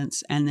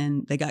independence. And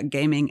then they got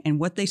gaming. And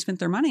what they spent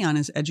their money on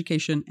is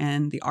education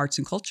and the arts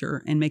and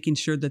culture and making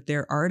sure that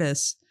their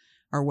artists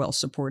are well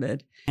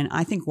supported. And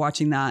I think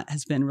watching that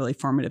has been really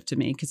formative to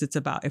me, because it's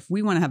about, if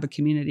we want to have a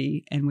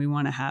community and we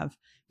want to have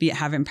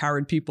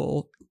empowered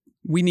people,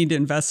 we need to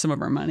invest some of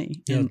our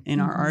money in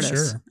our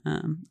artists.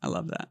 Sure. I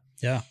love that.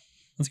 Yeah,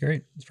 that's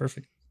great. That's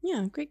perfect.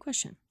 Yeah, great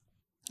question.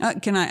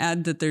 Can I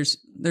add that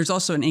there's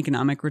also an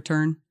economic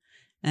return?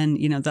 And,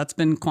 that's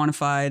been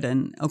quantified,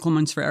 and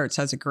Oklahomans for Arts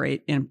has a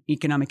great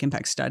economic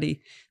impact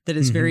study that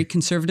is very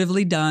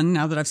conservatively done.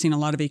 Now that I've seen a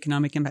lot of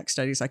economic impact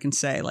studies, I can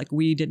say,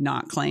 we did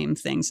not claim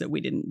things that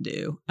we didn't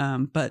do.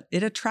 But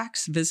it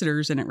attracts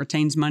visitors and it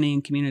retains money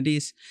in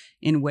communities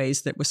in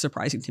ways that was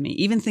surprising to me.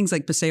 Even things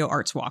like Paseo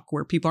Arts Walk,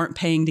 where people aren't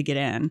paying to get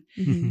in.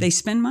 They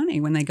spend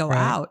money when they go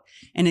out,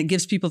 and it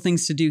gives people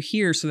things to do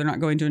here, so they're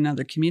not going to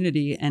another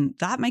community. And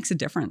that makes a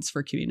difference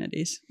for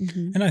communities.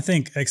 And I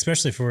think,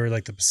 especially for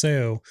the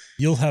Paseo,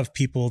 you'll have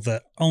people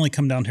that only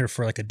come down here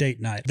for a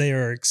date night. They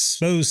are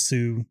exposed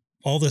to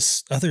all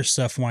this other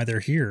stuff while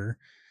they're here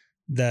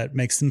that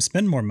makes them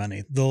spend more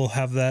money. They'll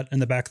have that in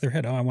the back of their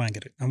head. Oh, I want to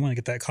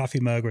get that coffee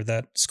mug or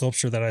that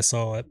sculpture that I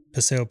saw at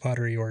Paseo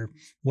Pottery or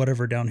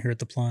whatever down here at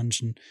the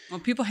Plunge. And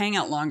people hang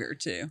out longer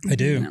too. They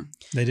do.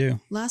 They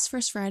do. Last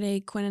First Friday,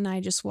 Quinn and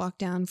I just walked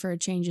down for a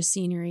change of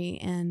scenery,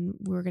 and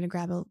we were going to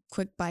grab a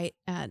quick bite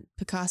at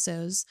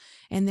Picasso's,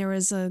 and there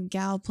was a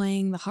gal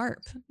playing the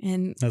harp,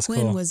 and That's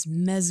Quinn cool. was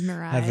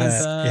mesmerized.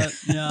 I bet.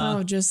 Yeah.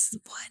 Oh, just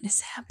what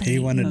is happening? He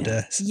wanted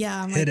to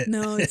I'm hit like, it.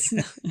 no, it's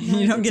not.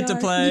 You don't get to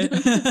play.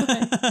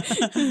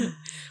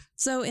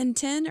 So in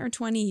 10 or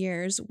 20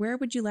 years, where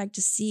would you like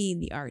to see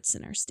the arts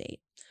in our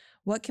state?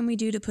 What can we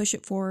do to push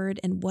it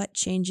forward, and what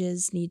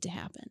changes need to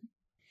happen?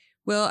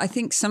 Well, I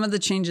think some of the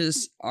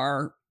changes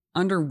are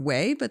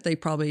underway, but they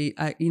probably,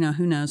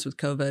 who knows with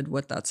COVID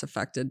what that's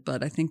affected.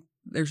 But I think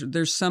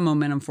there's some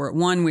momentum for it.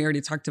 One we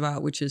already talked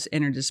about, which is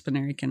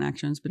interdisciplinary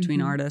connections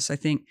between artists. I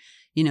think,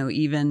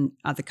 even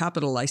at the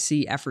Capitol, I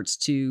see efforts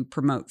to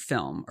promote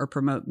film or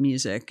promote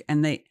music,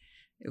 and they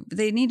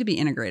need to be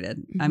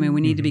integrated. I mean,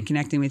 we need to be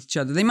connecting with each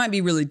other. They might be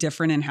really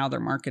different in how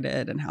they're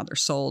marketed and how they're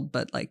sold,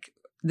 but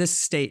this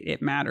state,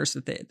 it matters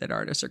that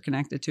artists are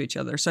connected to each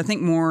other. So I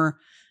think more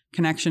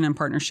connection and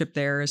partnership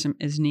there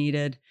is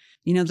needed.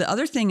 The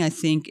other thing I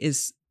think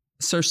is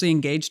socially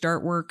engaged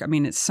artwork. I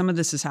mean, some of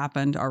this has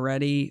happened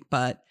already,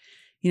 but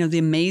the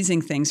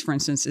amazing things, for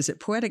instance, is it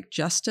Poetic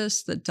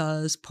Justice that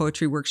does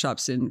poetry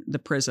workshops in the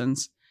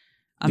prisons?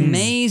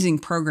 Amazing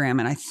program.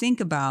 And I think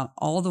about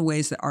all the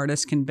ways that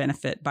artists can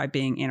benefit by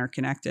being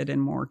interconnected in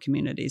more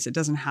communities. It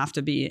doesn't have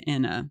to be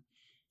in a,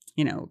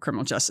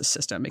 criminal justice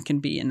system. It can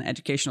be in the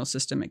educational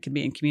system. It can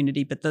be in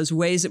community. But those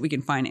ways that we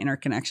can find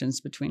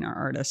interconnections between our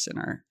artists and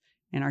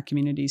our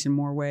communities in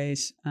more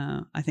ways,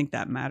 I think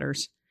that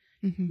matters.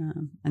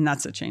 And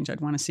that's a change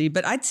I'd want to see.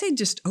 But I'd say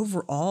just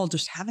overall,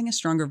 just having a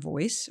stronger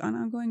voice on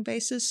an ongoing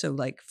basis. So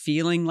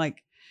feeling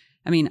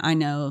I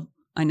know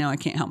I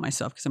can't help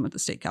myself because I'm at the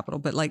state capitol,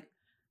 but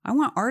I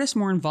want artists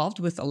more involved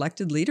with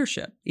elected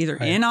leadership, either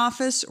in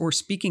office or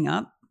speaking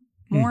up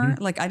more.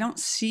 I don't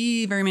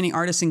see very many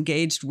artists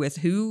engaged with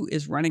who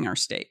is running our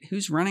state,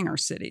 who's running our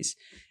cities.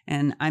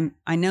 And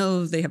I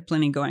know they have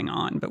plenty going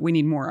on, but we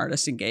need more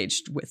artists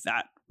engaged with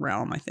that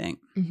realm, I think.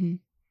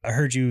 I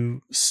heard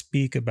you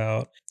speak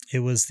about, it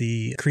was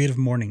the Creative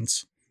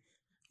Mornings,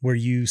 where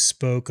you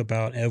spoke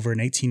about over an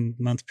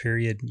 18-month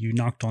period, you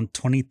knocked on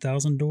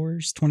 20,000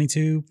 doors,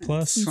 22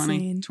 plus.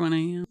 20,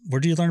 yeah. Where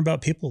do you learn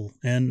about people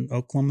in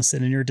Oklahoma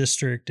City, in your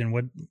district, and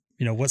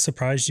what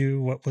surprised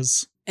you? What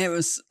was? It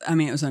was an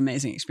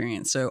amazing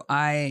experience. So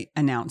I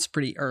announced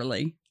pretty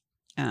early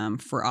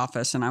for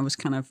office, and I was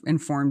kind of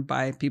informed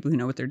by people who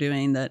know what they're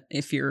doing that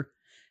if you're,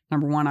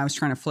 number one, I was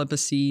trying to flip a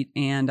seat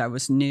and I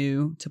was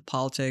new to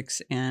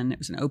politics and it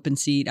was an open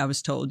seat. I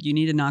was told you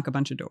need to knock a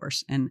bunch of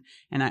doors. And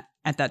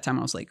at that time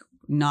I was like,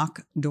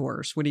 knock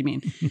doors. What do you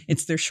mean?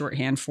 It's their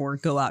shorthand for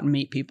go out and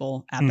meet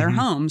people at their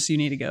homes. You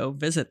need to go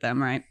visit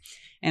them, right?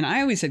 And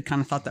I always had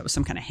kind of thought that was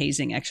some kind of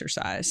hazing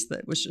exercise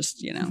that was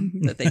just,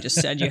 that they just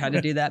said you had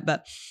to do that.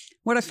 But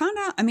what I found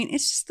out,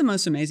 it's just the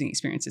most amazing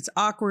experience. It's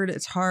awkward.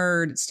 It's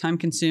hard. It's time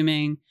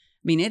consuming.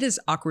 It is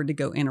awkward to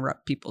go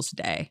interrupt people's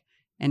day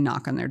and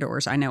knock on their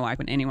doors. I know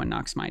when anyone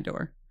knocks my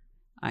door,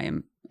 I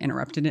am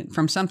interrupted it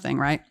from something,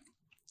 right?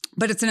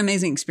 But it's an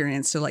amazing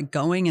experience. So like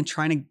going and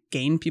trying to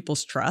gain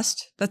people's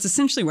trust, that's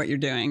essentially what you're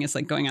doing. It's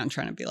like going out and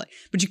trying to be like,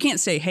 but you can't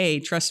say,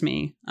 hey, trust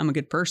me, I'm a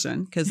good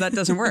person, because that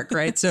doesn't work,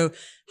 right? So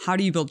how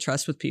do you build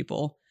trust with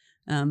people?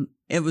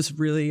 It was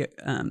really,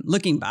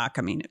 looking back,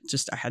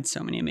 I had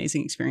so many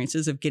amazing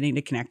experiences of getting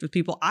to connect with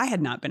people. I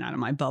had not been out of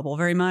my bubble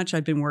very much.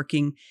 I'd been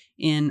working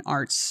in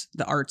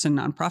the arts and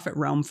nonprofit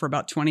realm for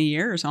about 20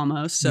 years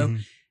almost. So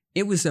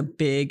it was a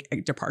big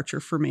departure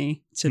for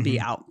me to be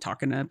out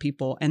talking to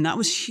people. And that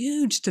was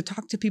huge, to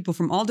talk to people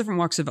from all different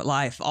walks of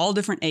life, all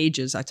different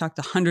ages. I talked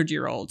to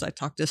 100-year-olds. I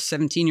talked to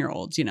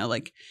 17-year-olds,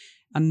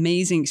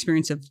 amazing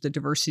experience of the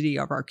diversity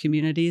of our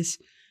communities.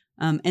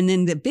 And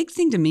then the big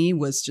thing to me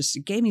was just,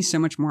 it gave me so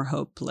much more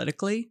hope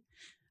politically.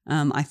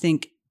 I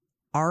think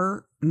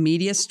our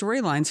media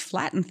storylines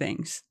flatten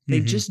things. They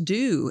just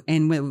do.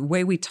 And the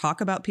way we talk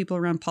about people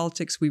around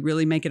politics, we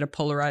really make it a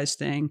polarized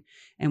thing.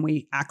 And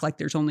we act like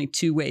there's only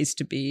two ways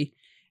to be.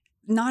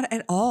 Not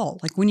at all.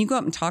 Like when you go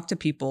up and talk to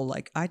people,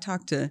 like I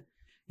talked to,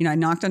 I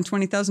knocked on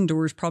 20,000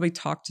 doors, probably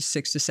talked to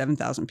 6,000 to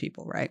 7,000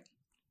 people, right?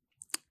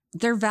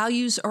 Their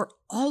values are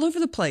all over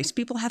the place.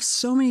 People have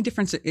so many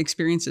different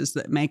experiences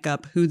that make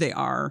up who they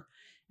are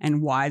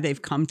and why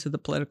they've come to the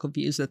political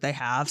views that they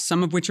have,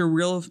 some of which are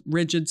real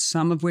rigid,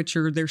 some of which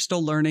they're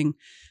still learning.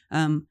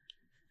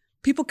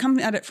 People come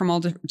at it from all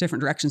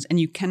different directions, and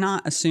you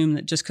cannot assume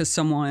that just because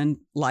someone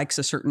likes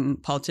a certain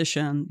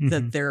politician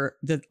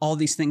that all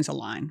these things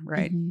align,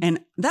 right? And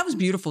that was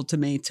beautiful to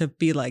me, to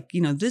be like,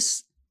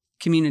 this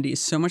community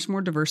is so much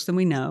more diverse than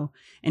we know.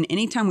 And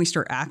anytime we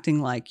start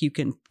acting like you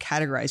can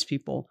categorize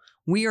people,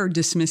 we are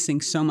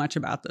dismissing so much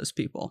about those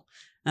people.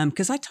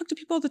 Because I talk to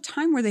people all the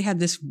time where they had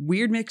this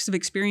weird mix of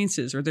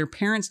experiences, or their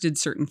parents did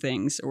certain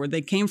things, or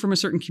they came from a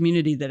certain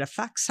community that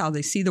affects how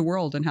they see the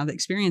world and how they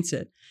experience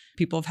it.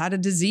 People have had a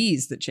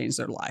disease that changed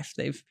their life.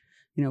 They've,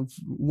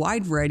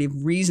 wide variety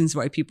of reasons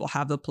why people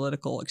have the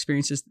political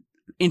experiences,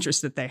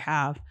 interests that they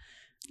have.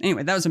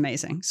 Anyway, that was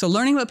amazing. So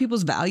learning about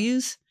people's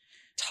values,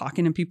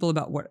 talking to people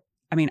about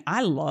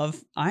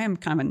I am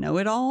kind of a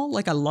know-it-all.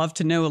 Like I love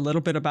to know a little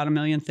bit about a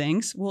million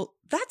things. Well,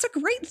 that's a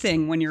great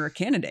thing when you're a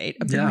candidate,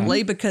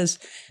 apparently, because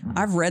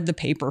I've read the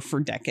paper for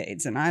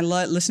decades and I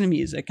listen to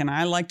music and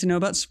I like to know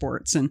about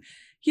sports. And,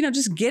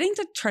 just getting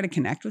to try to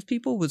connect with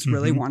people was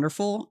really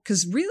wonderful,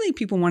 because really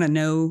people want to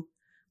know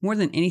more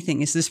than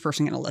anything, is this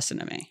person going to listen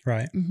to me?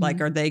 Right. Like,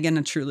 are they going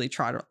to truly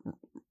try to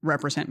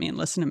represent me and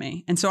listen to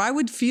me? And so I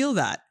would feel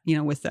that,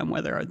 with them,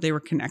 whether they were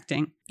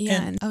connecting.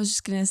 Yeah. And I was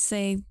just going to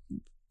say,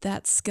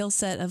 that skill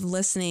set of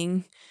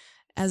listening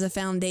as a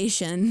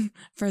foundation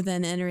for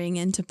then entering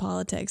into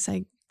politics.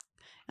 I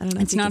don't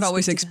know. It's not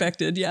always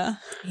expected. Yeah.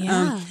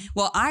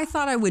 Well, I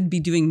thought I would be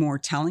doing more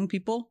telling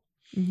people,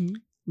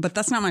 but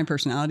that's not my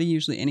personality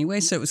usually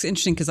anyway. So it was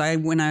interesting because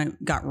when I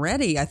got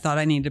ready, I thought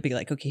I needed to be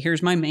like, okay,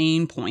 here's my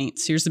main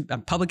points. Here's the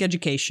public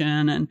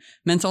education and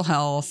mental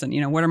health. And,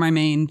 what are my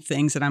main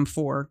things that I'm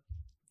for?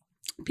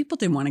 People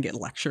didn't want to get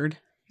lectured.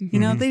 They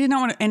did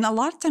not want to. And a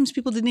lot of times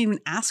people didn't even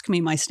ask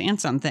me my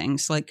stance on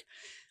things. Like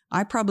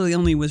I probably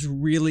only was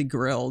really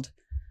grilled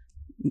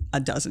a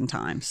dozen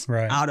times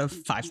out of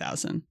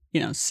 5,000,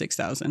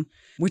 6,000,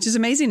 which is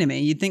amazing to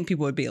me. You'd think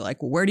people would be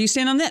like, well, where do you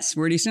stand on this?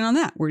 Where do you stand on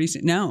that? Where do you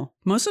stand? No,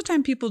 most of the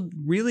time people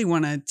really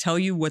want to tell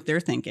you what they're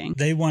thinking.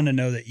 They want to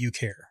know that you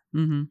care.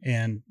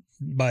 And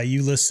by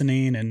you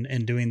listening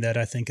and doing that,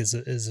 I think it's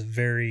a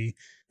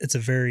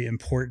very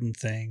important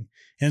thing.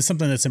 And it's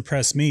something that's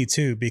impressed me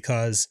too,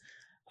 because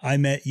I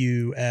met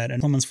you at an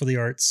Women's for the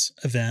Arts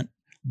event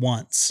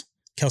once.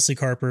 Kelsey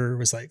Carper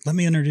was like, let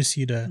me introduce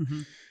you to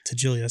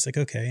Julia. I was like,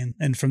 okay.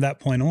 And from that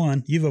point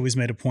on, you've always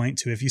made a point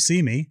to, if you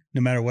see me,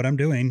 no matter what I'm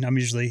doing, I'm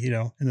usually,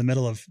 in the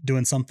middle of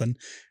doing something. And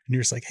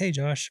you're just like, hey,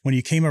 Josh, when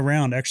you came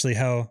around, actually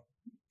how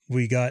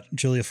we got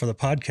Julia for the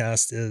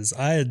podcast is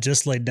I had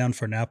just laid down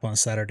for a nap on a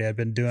Saturday. I'd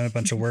been doing a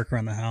bunch of work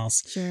around the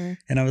house. Sure.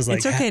 And I was like,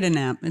 it's okay to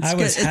nap. It's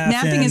good.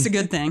 Napping is a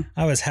good thing.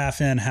 I was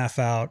half in, half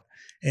out.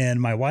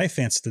 And my wife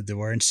answered the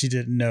door and she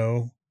didn't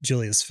know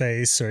Julia's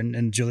face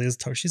and Julia's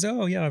talk. She's,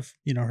 oh yeah, I've,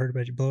 heard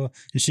about you, blah.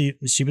 And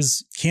she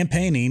was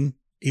campaigning,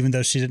 even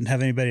though she didn't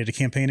have anybody to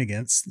campaign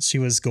against. She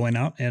was going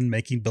out and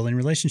building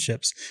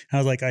relationships. And I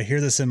was like, I hear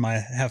this in my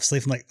half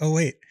sleep. I'm like, oh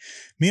wait,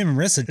 me and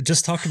Marissa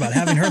just talked about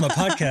having her on the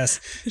podcast.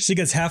 She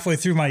gets halfway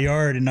through my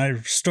yard and I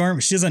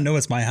storm. She doesn't know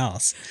it's my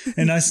house.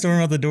 And I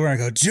storm out the door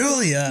and I go,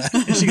 Julia.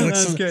 And she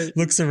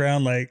looks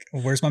around like,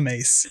 well, where's my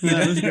mace?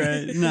 That was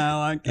great.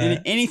 No,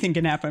 anything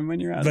can happen when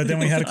you're out. But then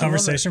we had a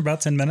conversation for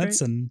about 10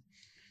 minutes and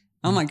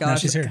Oh my gosh.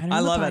 she's here. I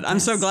love it. I'm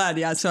so glad.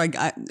 Yeah. So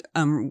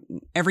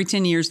every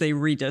 10 years they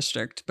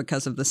redistrict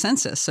because of the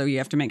census. So you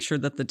have to make sure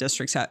that the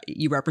districts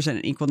you represent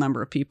an equal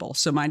number of people.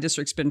 So my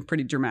district's been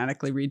pretty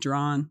dramatically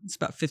redrawn. It's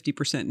about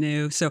 50%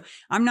 new. So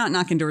I'm not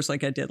knocking doors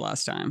like I did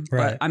last time,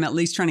 but I'm at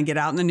least trying to get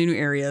out in the new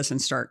areas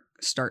and start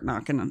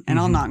knocking. And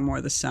I'll knock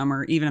more this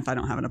summer, even if I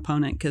don't have an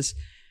opponent, because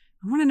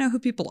I want to know who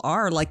people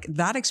are. Like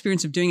that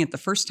experience of doing it the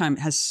first time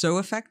has so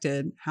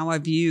affected how I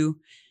view.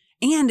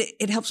 And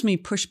it helps me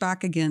push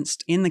back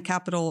against in the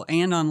Capitol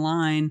and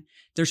online.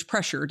 There's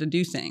pressure to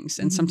do things.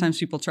 And sometimes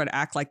people try to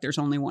act like there's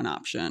only one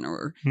option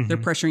or they're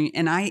pressuring.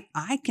 And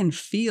I can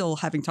feel,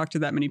 having talked to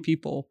that many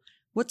people,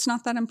 what's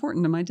not that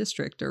important to my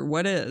district or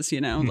what is,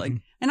 like,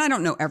 and I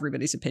don't know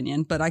everybody's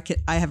opinion, but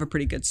I have a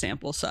pretty good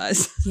sample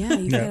size. Yeah.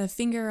 You've got a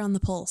finger on the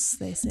pulse,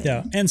 they say.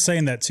 Yeah. And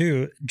saying that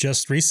too,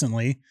 just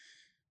recently,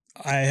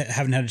 I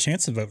haven't had a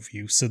chance to vote for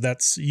you. So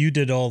you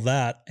did all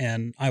that.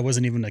 And I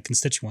wasn't even a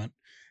constituent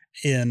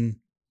in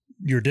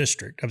your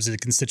district. I was a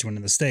constituent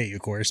in the state,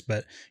 of course,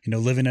 but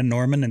living in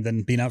Norman and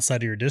then being outside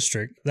of your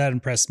district, that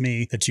impressed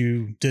me that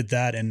you did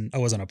that. And I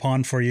wasn't a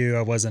pawn for you.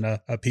 I wasn't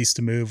a piece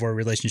to move or a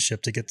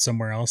relationship to get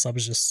somewhere else. I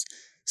was just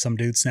some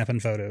dude snapping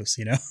photos,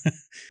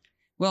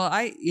 Well,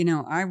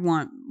 I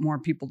want more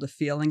people to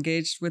feel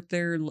engaged with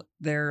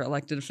their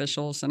elected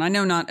officials. And I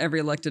know not every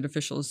elected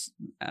official is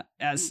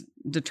as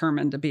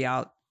determined to be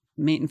out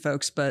meeting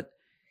folks, but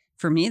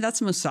for me, that's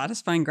the most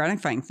satisfying,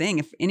 gratifying thing.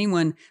 If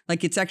anyone,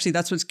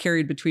 that's what's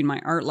carried between my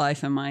art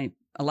life and my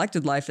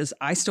elected life is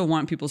I still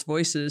want people's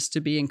voices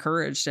to be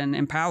encouraged and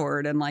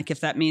empowered. And if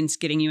that means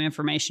getting you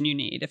information you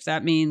need, if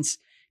that means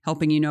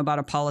helping you know about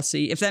a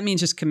policy, if that means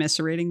just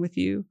commiserating with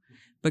you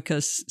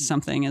because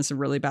something is a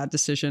really bad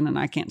decision and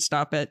I can't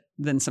stop it,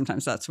 then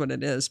sometimes that's what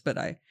it is. But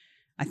I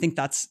think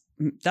that's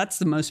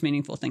the most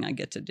meaningful thing I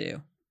get to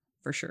do.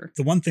 For sure.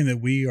 The one thing that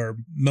we are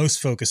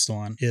most focused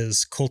on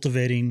is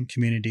cultivating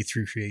community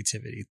through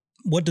creativity.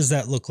 What does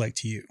that look like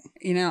to you?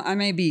 I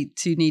may be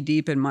too knee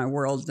deep in my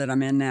world that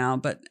I'm in now,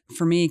 but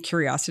for me,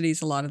 curiosity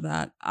is a lot of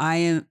that.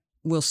 I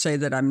will say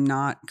that I'm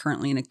not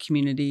currently in a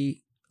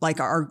community, like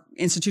our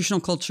institutional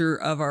culture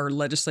of our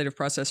legislative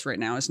process right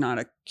now is not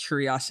a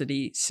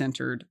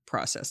curiosity-centered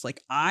process.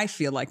 Like I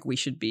feel like we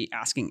should be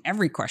asking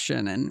every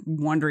question and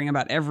wondering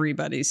about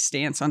everybody's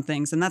stance on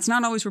things. And that's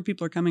not always where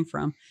people are coming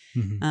from.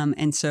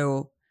 And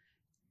so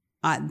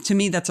to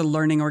me, that's a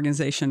learning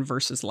organization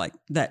versus like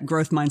that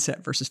growth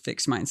mindset versus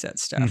fixed mindset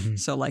stuff.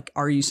 So like,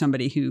 are you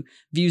somebody who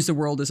views the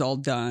world as all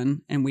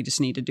done and we just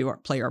need to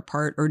play our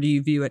part? Or do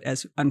you view it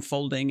as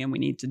unfolding and we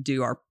need to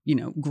do our,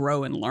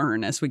 grow and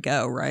learn as we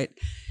go, right?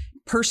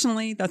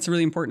 Personally, that's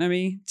really important to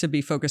me to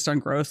be focused on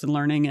growth and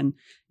learning. And,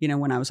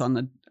 when I was on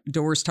the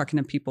doors talking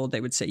to people,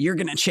 they would say, you're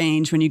going to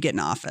change when you get in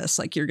office,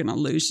 like you're going to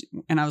lose.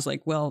 And I was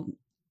like, well,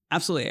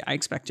 absolutely. I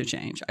expect to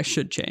change. I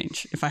should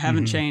change. If I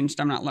haven't changed,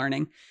 I'm not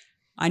learning.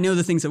 I know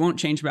the things that won't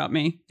change about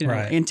me,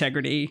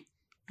 integrity,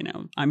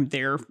 I'm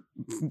there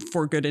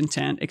for good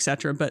intent, et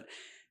cetera. But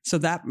so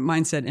that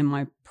mindset in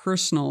my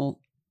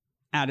personal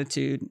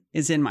attitude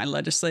is in my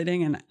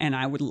legislating. And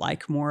I would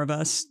like more of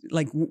us,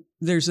 like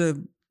there's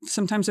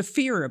sometimes a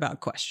fear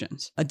about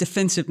questions, a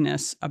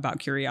defensiveness about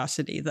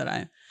curiosity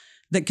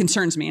that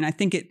concerns me. And I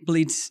think it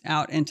bleeds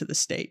out into the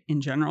state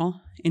in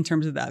general in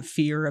terms of that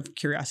fear of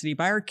curiosity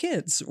by our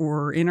kids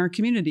or in our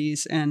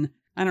communities. And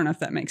I don't know if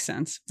that makes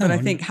sense, but I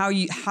think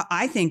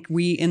I think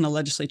we in the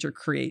legislature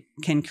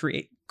can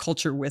create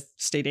culture with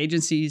state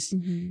agencies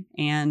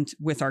and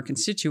with our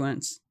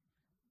constituents.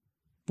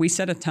 We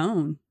set a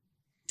tone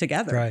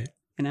together, right?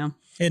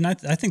 And I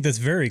think that's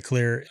very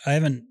clear. I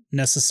haven't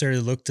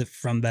necessarily looked at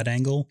from that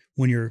angle.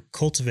 When you're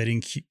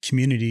cultivating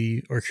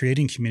community or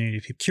creating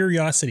community,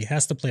 curiosity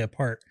has to play a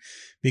part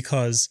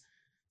because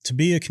to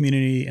be a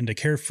community and to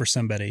care for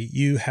somebody,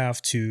 you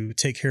have to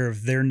take care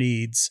of their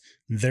needs,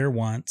 their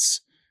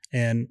wants,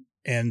 and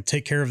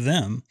take care of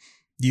them.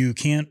 You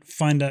can't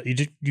find out,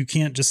 you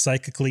can't just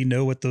psychically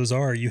know what those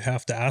are. You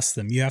have to ask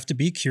them. You have to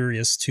be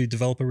curious to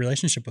develop a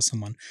relationship with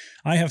someone.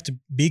 I have to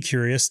be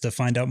curious to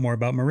find out more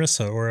about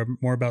Marissa or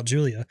more about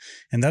Julia.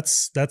 And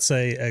that's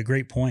a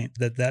great point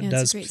that does.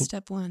 It's a great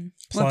step one.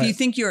 Well, if you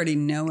think you already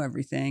know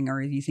everything,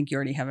 or you think you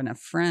already have enough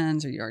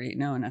friends, or you already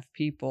know enough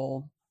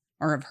people,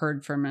 or have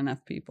heard from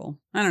enough people,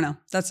 I don't know.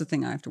 That's the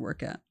thing I have to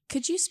work at.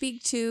 Could you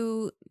speak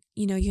to,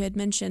 you had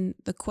mentioned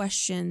the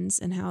questions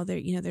and how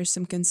there's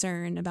some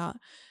concern about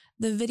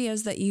the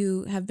videos that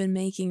you have been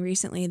making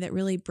recently that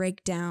really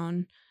break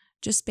down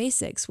just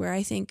basics, where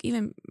I think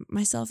even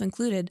myself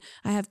included,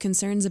 I have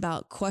concerns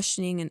about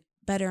questioning and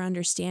better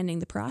understanding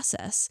the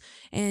process.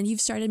 And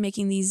you've started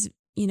making these,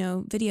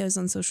 videos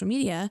on social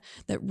media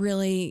that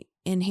really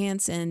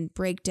enhance and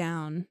break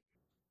down.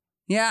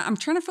 Yeah, I'm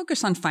trying to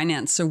focus on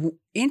finance. So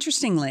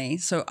interestingly,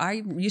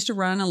 I used to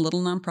run a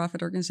little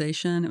nonprofit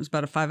organization. It was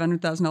about a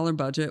 $500,000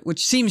 budget,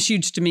 which seems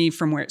huge to me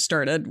from where it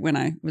started when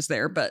I was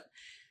there. But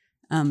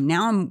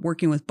now I'm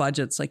working with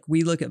budgets. Like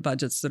we look at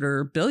budgets that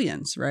are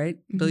billions, right?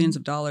 Billions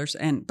of dollars.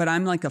 But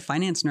I'm like a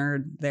finance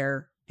nerd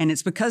there. And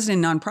it's because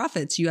in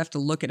nonprofits, you have to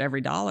look at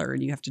every dollar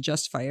and you have to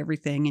justify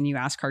everything and you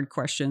ask hard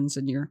questions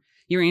and you're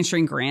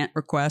answering grant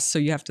requests. So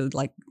you have to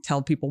like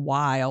tell people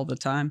why all the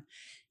time.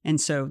 And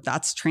so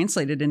that's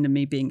translated into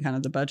me being kind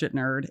of the budget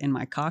nerd in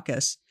my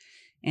caucus.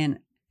 And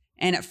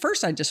at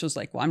first I just was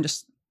like, well,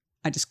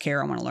 I just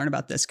care. I want to learn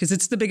about this because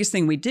it's the biggest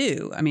thing we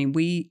do. I mean,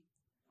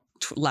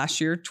 last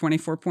year,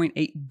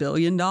 $24.8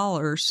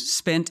 billion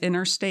spent in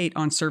our state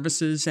on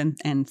services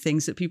and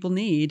things that people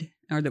need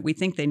or that we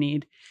think they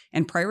need.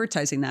 And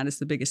prioritizing that is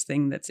the biggest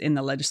thing that's in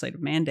the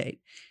legislative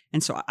mandate.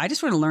 And so I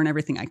just want to learn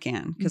everything I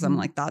can because I'm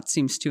like, that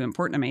seems too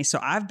important to me. So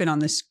I've been on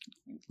this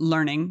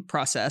learning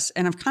process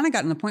and I've kind of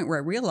gotten to the point where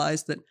I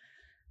realized that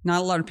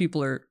not a lot of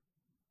people are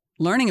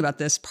learning about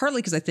this,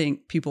 partly because I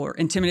think people are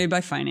intimidated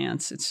by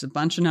finance. It's a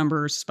bunch of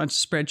numbers, a bunch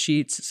of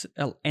spreadsheets,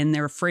 and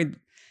they're afraid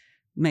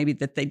maybe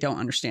that they don't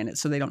understand it,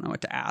 so they don't know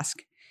what to ask.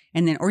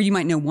 And then, or you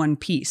might know one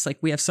piece. Like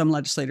we have some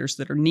legislators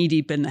that are knee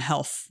deep in the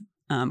health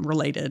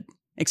related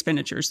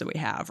expenditures that we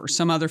have, or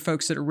some other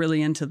folks that are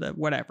really into the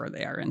whatever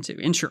they are into,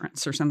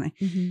 insurance or something.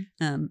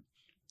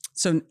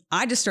 So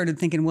I just started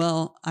thinking,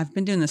 well, I've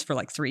been doing this for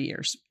like 3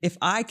 years. If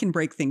I can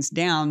break things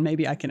down,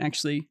 maybe I can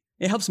actually,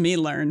 it helps me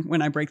learn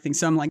when I break things.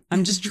 So I'm like,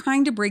 I'm just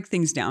trying to break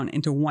things down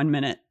into 1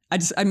 minute.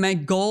 My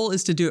goal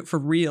is to do it for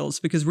reels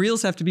because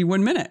reels have to be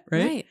 1 minute,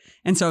 right?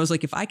 And so I was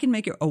like, if I can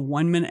make it a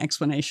 1 minute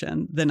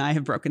explanation, then I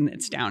have broken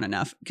it down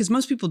enough because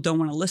most people don't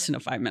want to listen to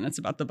 5 minutes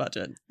about the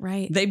budget.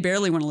 Right. They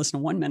barely want to listen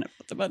to 1 minute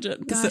about the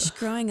budget. Gosh,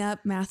 growing up,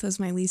 math was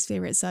my least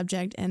favorite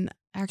subject. And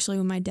actually,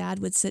 when my dad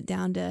would sit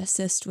down to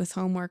assist with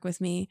homework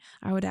with me,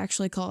 I would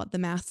actually call it the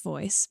math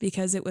voice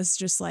because it was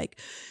just like,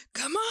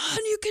 come on,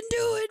 you can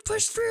do it,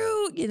 push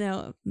through,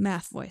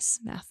 math voice.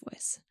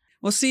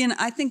 Well, see, and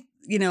I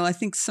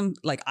think some,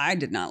 like I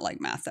did not like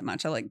math that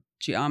much. I like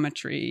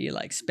geometry,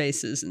 like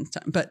spaces and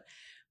stuff. But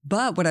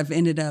what I've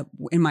ended up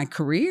in my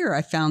career,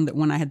 I found that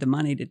when I had the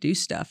money to do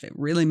stuff, it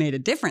really made a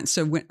difference.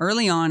 So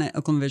early on at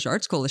Oklahoma Visual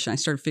Arts Coalition, I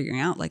started figuring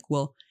out like,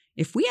 well,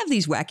 if we have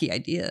these wacky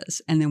ideas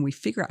and then we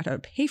figure out how to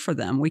pay for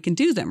them, we can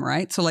do them,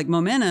 right? So like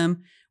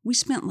Momentum, we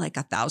spent like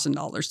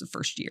 $1,000 the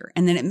first year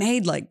and then it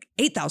made like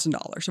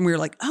 $8,000. And we were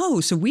like,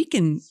 oh, so we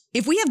can,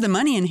 if we have the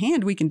money in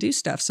hand, we can do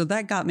stuff. So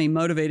that got me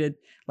motivated,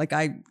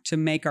 to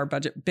make our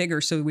budget bigger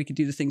so we could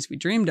do the things we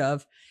dreamed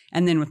of.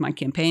 And then with my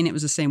campaign, it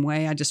was the same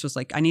way. I just was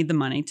like, I need the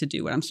money to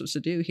do what I'm supposed to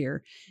do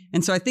here.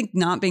 And so I think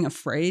not being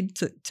afraid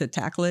to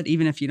tackle it,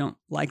 even if you don't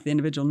like the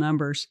individual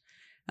numbers.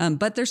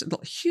 But there's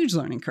a huge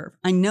learning curve.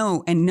 I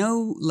know, and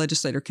no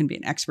legislator can be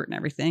an expert in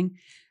everything.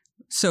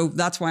 So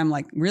that's why I'm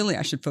like, really,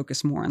 I should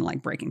focus more on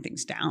like breaking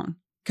things down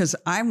because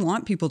I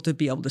want people to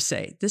be able to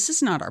say, this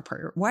is not our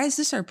priority. Why is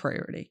this our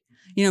priority?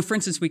 For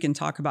instance, we can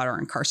talk about our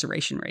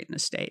incarceration rate in the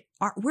state.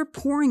 We're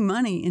pouring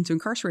money into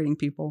incarcerating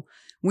people.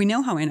 We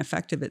know how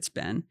ineffective it's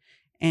been,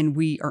 and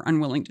we are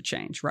unwilling to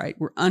change, right?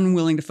 We're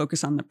unwilling to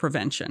focus on the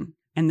prevention.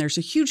 And there's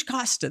a huge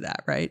cost to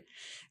that, right?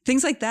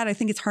 Things like that, I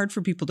think it's hard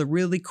for people to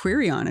really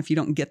query on if you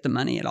don't get the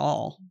money at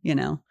all,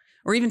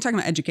 or even talking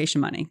about education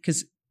money,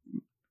 because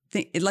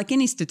like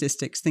any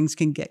statistics, things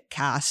can get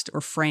cast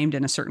or framed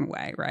in a certain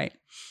way, right?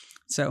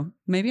 So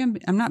maybe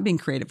I'm not being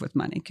creative with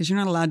money because you're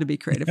not allowed to be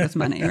creative with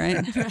money,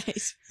 right?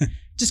 Right.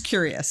 Just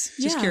curious.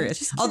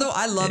 Although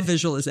I love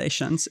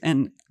visualizations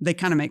and they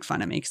kind of make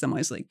fun of me because I'm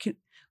always like,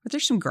 but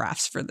there's some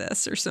graphs for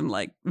this or some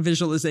like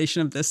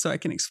visualization of this so I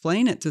can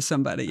explain it to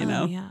somebody, you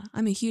know? Yeah.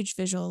 I'm a huge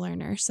visual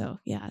learner. So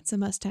yeah, it's a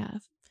must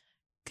have.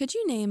 Could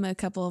you name a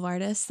couple of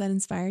artists that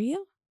inspire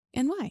you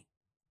and why?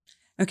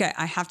 Okay.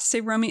 I have to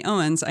say Romy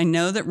Owens. I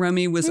know that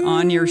Romy was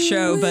on your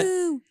show, but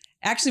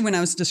actually when I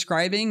was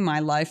describing my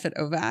life at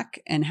OVAC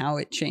and how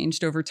it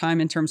changed over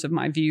time in terms of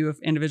my view of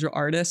individual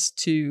artists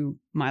to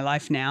my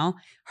life now,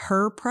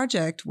 her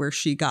project where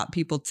she got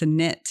people to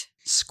knit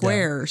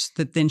squares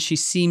that then she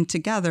seamed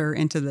together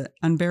into the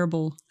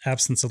unbearable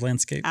absence of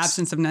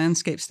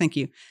landscapes. Thank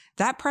you.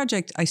 That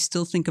project I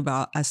still think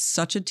about as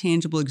such a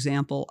tangible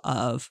example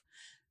of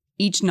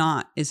each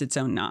knot is its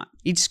own knot.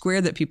 Each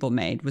square that people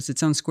made was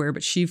its own square,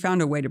 but she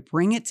found a way to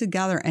bring it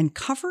together and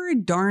cover a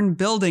darn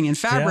building in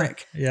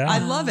fabric. Yeah. I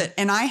love it.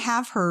 And I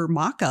have her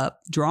mock-up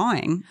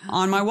drawing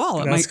on my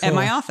wall at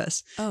my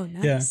office. Oh,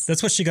 nice. Yeah,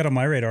 that's what she got on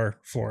my radar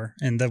for.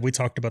 And that we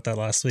talked about that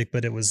last week,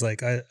 but it was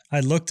like, I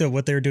looked at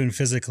what they were doing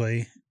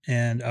physically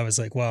and I was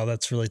like, wow,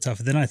 that's really tough.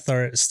 And then I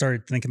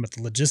started thinking about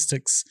the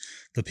logistics,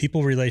 the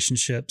people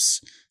relationships,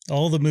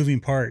 all the moving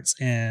parts.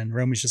 And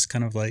Romy's just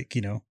kind of like,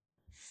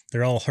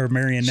 they're all her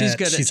marionette. She's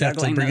good at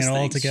juggling bring those it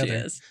all things.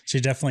 together.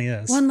 She definitely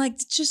is. Well, and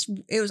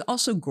it was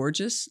also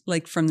gorgeous.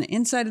 Like from the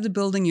inside of the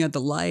building, you had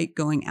the light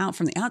going out.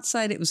 From the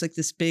outside, it was like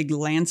this big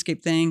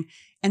landscape thing.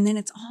 And then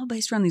it's all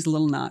based around these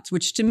little knots,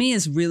 which to me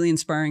is really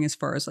inspiring as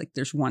far as like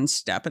there's one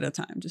step at a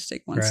time. Just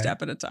take one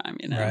step at a time,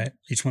 Right.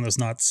 Each one of those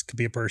knots could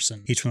be a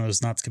person. Each one of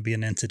those knots could be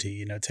an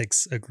entity. It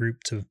takes a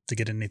group to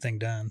get anything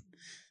done.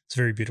 It's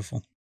very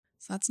beautiful.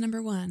 So that's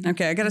number one.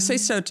 Okay, I got to say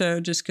Soto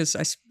just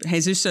because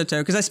Jesus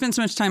Soto, because I spent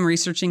so much time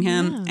researching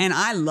him. Yeah. And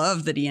I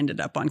love that he ended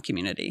up on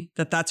Community,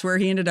 that's where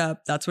he ended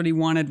up. That's what he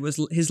wanted,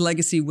 was his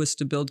legacy was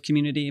to build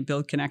community,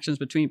 build connections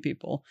between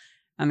people.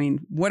 I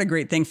mean, what a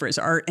great thing for his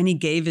art. And he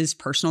gave his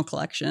personal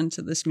collection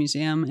to this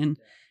museum. And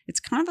it's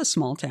kind of a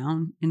small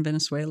town in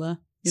Venezuela.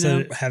 You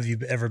know? Have you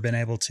ever been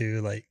able to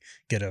like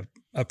get a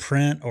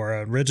print or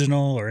an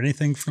original or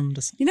anything from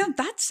this? You know,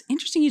 that's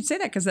interesting you'd say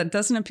that because that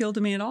doesn't appeal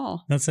to me at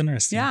all. That's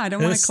interesting. Yeah, I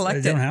don't want to collect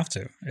it. You don't have to.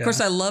 Yeah. Of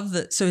course, I love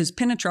so his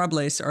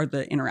penetrables are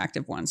the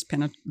interactive ones,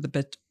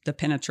 the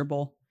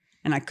penetrable.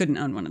 And I couldn't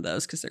own one of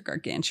those because they're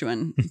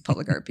gargantuan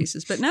public art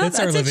pieces. But no,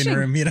 that's our living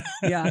room, you know.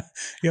 Yeah.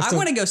 I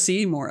want to go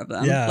see more of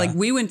them. Yeah. Like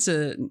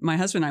my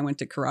husband and I went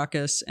to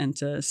Caracas and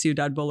to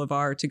Ciudad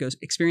Bolivar to go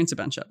experience a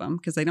bunch of them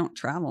because they don't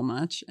travel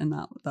much. And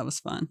that was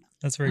fun.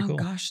 That's very cool.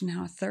 Oh gosh,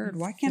 now a third.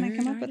 Why can't I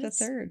come up with a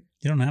third?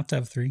 You don't have to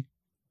have 3.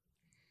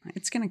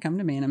 It's going to come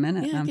to me in a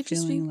minute. Yeah, I'm it could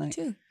just feeling be like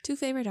two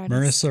favorite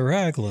artists. Marissa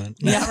Ragland.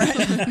 Yeah,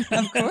 right.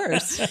 Of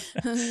course.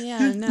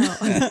 Yeah, no.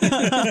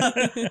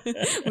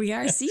 We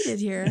are seated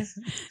here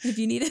if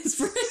you need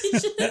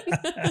inspiration.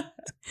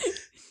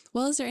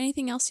 Well, is there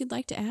anything else you'd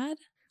like to add?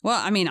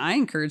 Well, I mean, I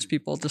encourage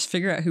people just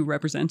figure out who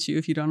represents you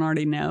if you don't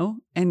already know.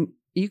 And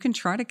you can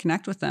try to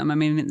connect with them. I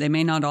mean, they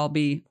may not all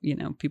be,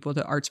 people with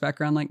an arts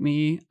background like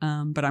me,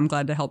 but I'm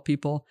glad to help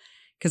people.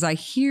 Because I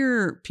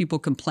hear people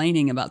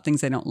complaining about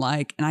things they don't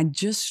like. And I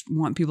just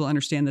want people to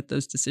understand that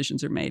those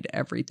decisions are made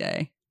every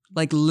day.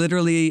 Like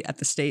literally at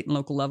the state and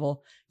local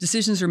level,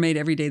 decisions are made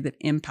every day that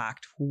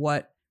impact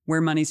where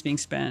money's being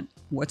spent,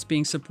 what's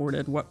being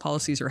supported, what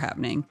policies are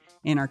happening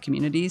in our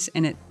communities.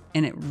 And it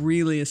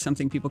really is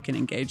something people can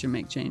engage and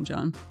make change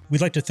on.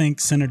 We'd like to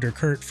thank Senator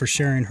Kirt for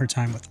sharing her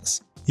time with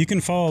us. You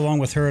can follow along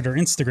with her at her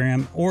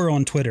Instagram or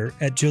on Twitter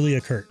at Julia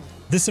Kirt.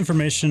 This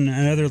information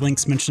and other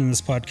links mentioned in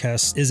this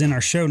podcast is in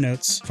our show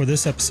notes for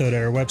this episode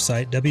at our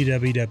website,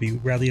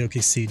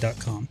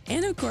 www.rallyokc.com.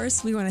 And of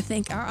course, we want to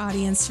thank our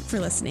audience for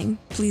listening.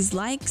 Please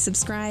like,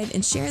 subscribe,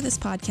 and share this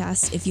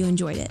podcast if you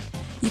enjoyed it.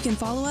 You can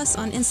follow us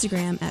on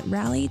Instagram at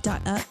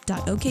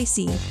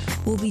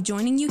rally.up.okc. We'll be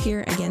joining you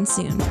here again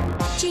soon.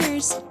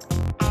 Cheers!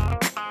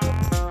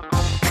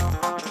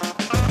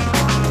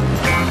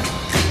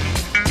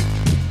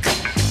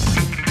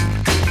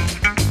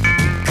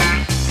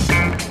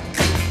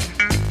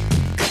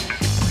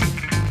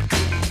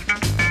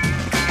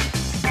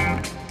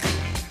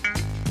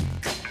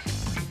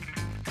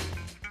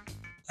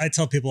 I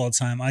tell people all the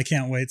time, I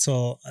can't wait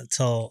till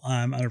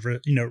I'm a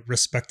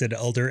respected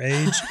elder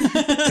age,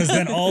 because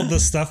then all the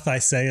stuff I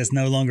say is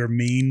no longer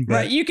mean. But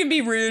right, you can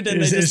be rude,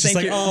 and they just think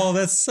like, oh,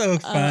 that's so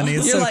funny.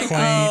 It's so like,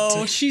 quaint.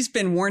 Oh, she's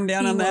been worn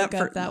down on that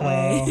for that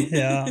way. Oh,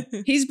 yeah,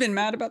 he's been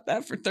mad about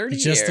that for 30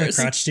 years. Just a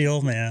crotchety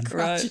old man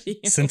Right.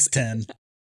 since 10.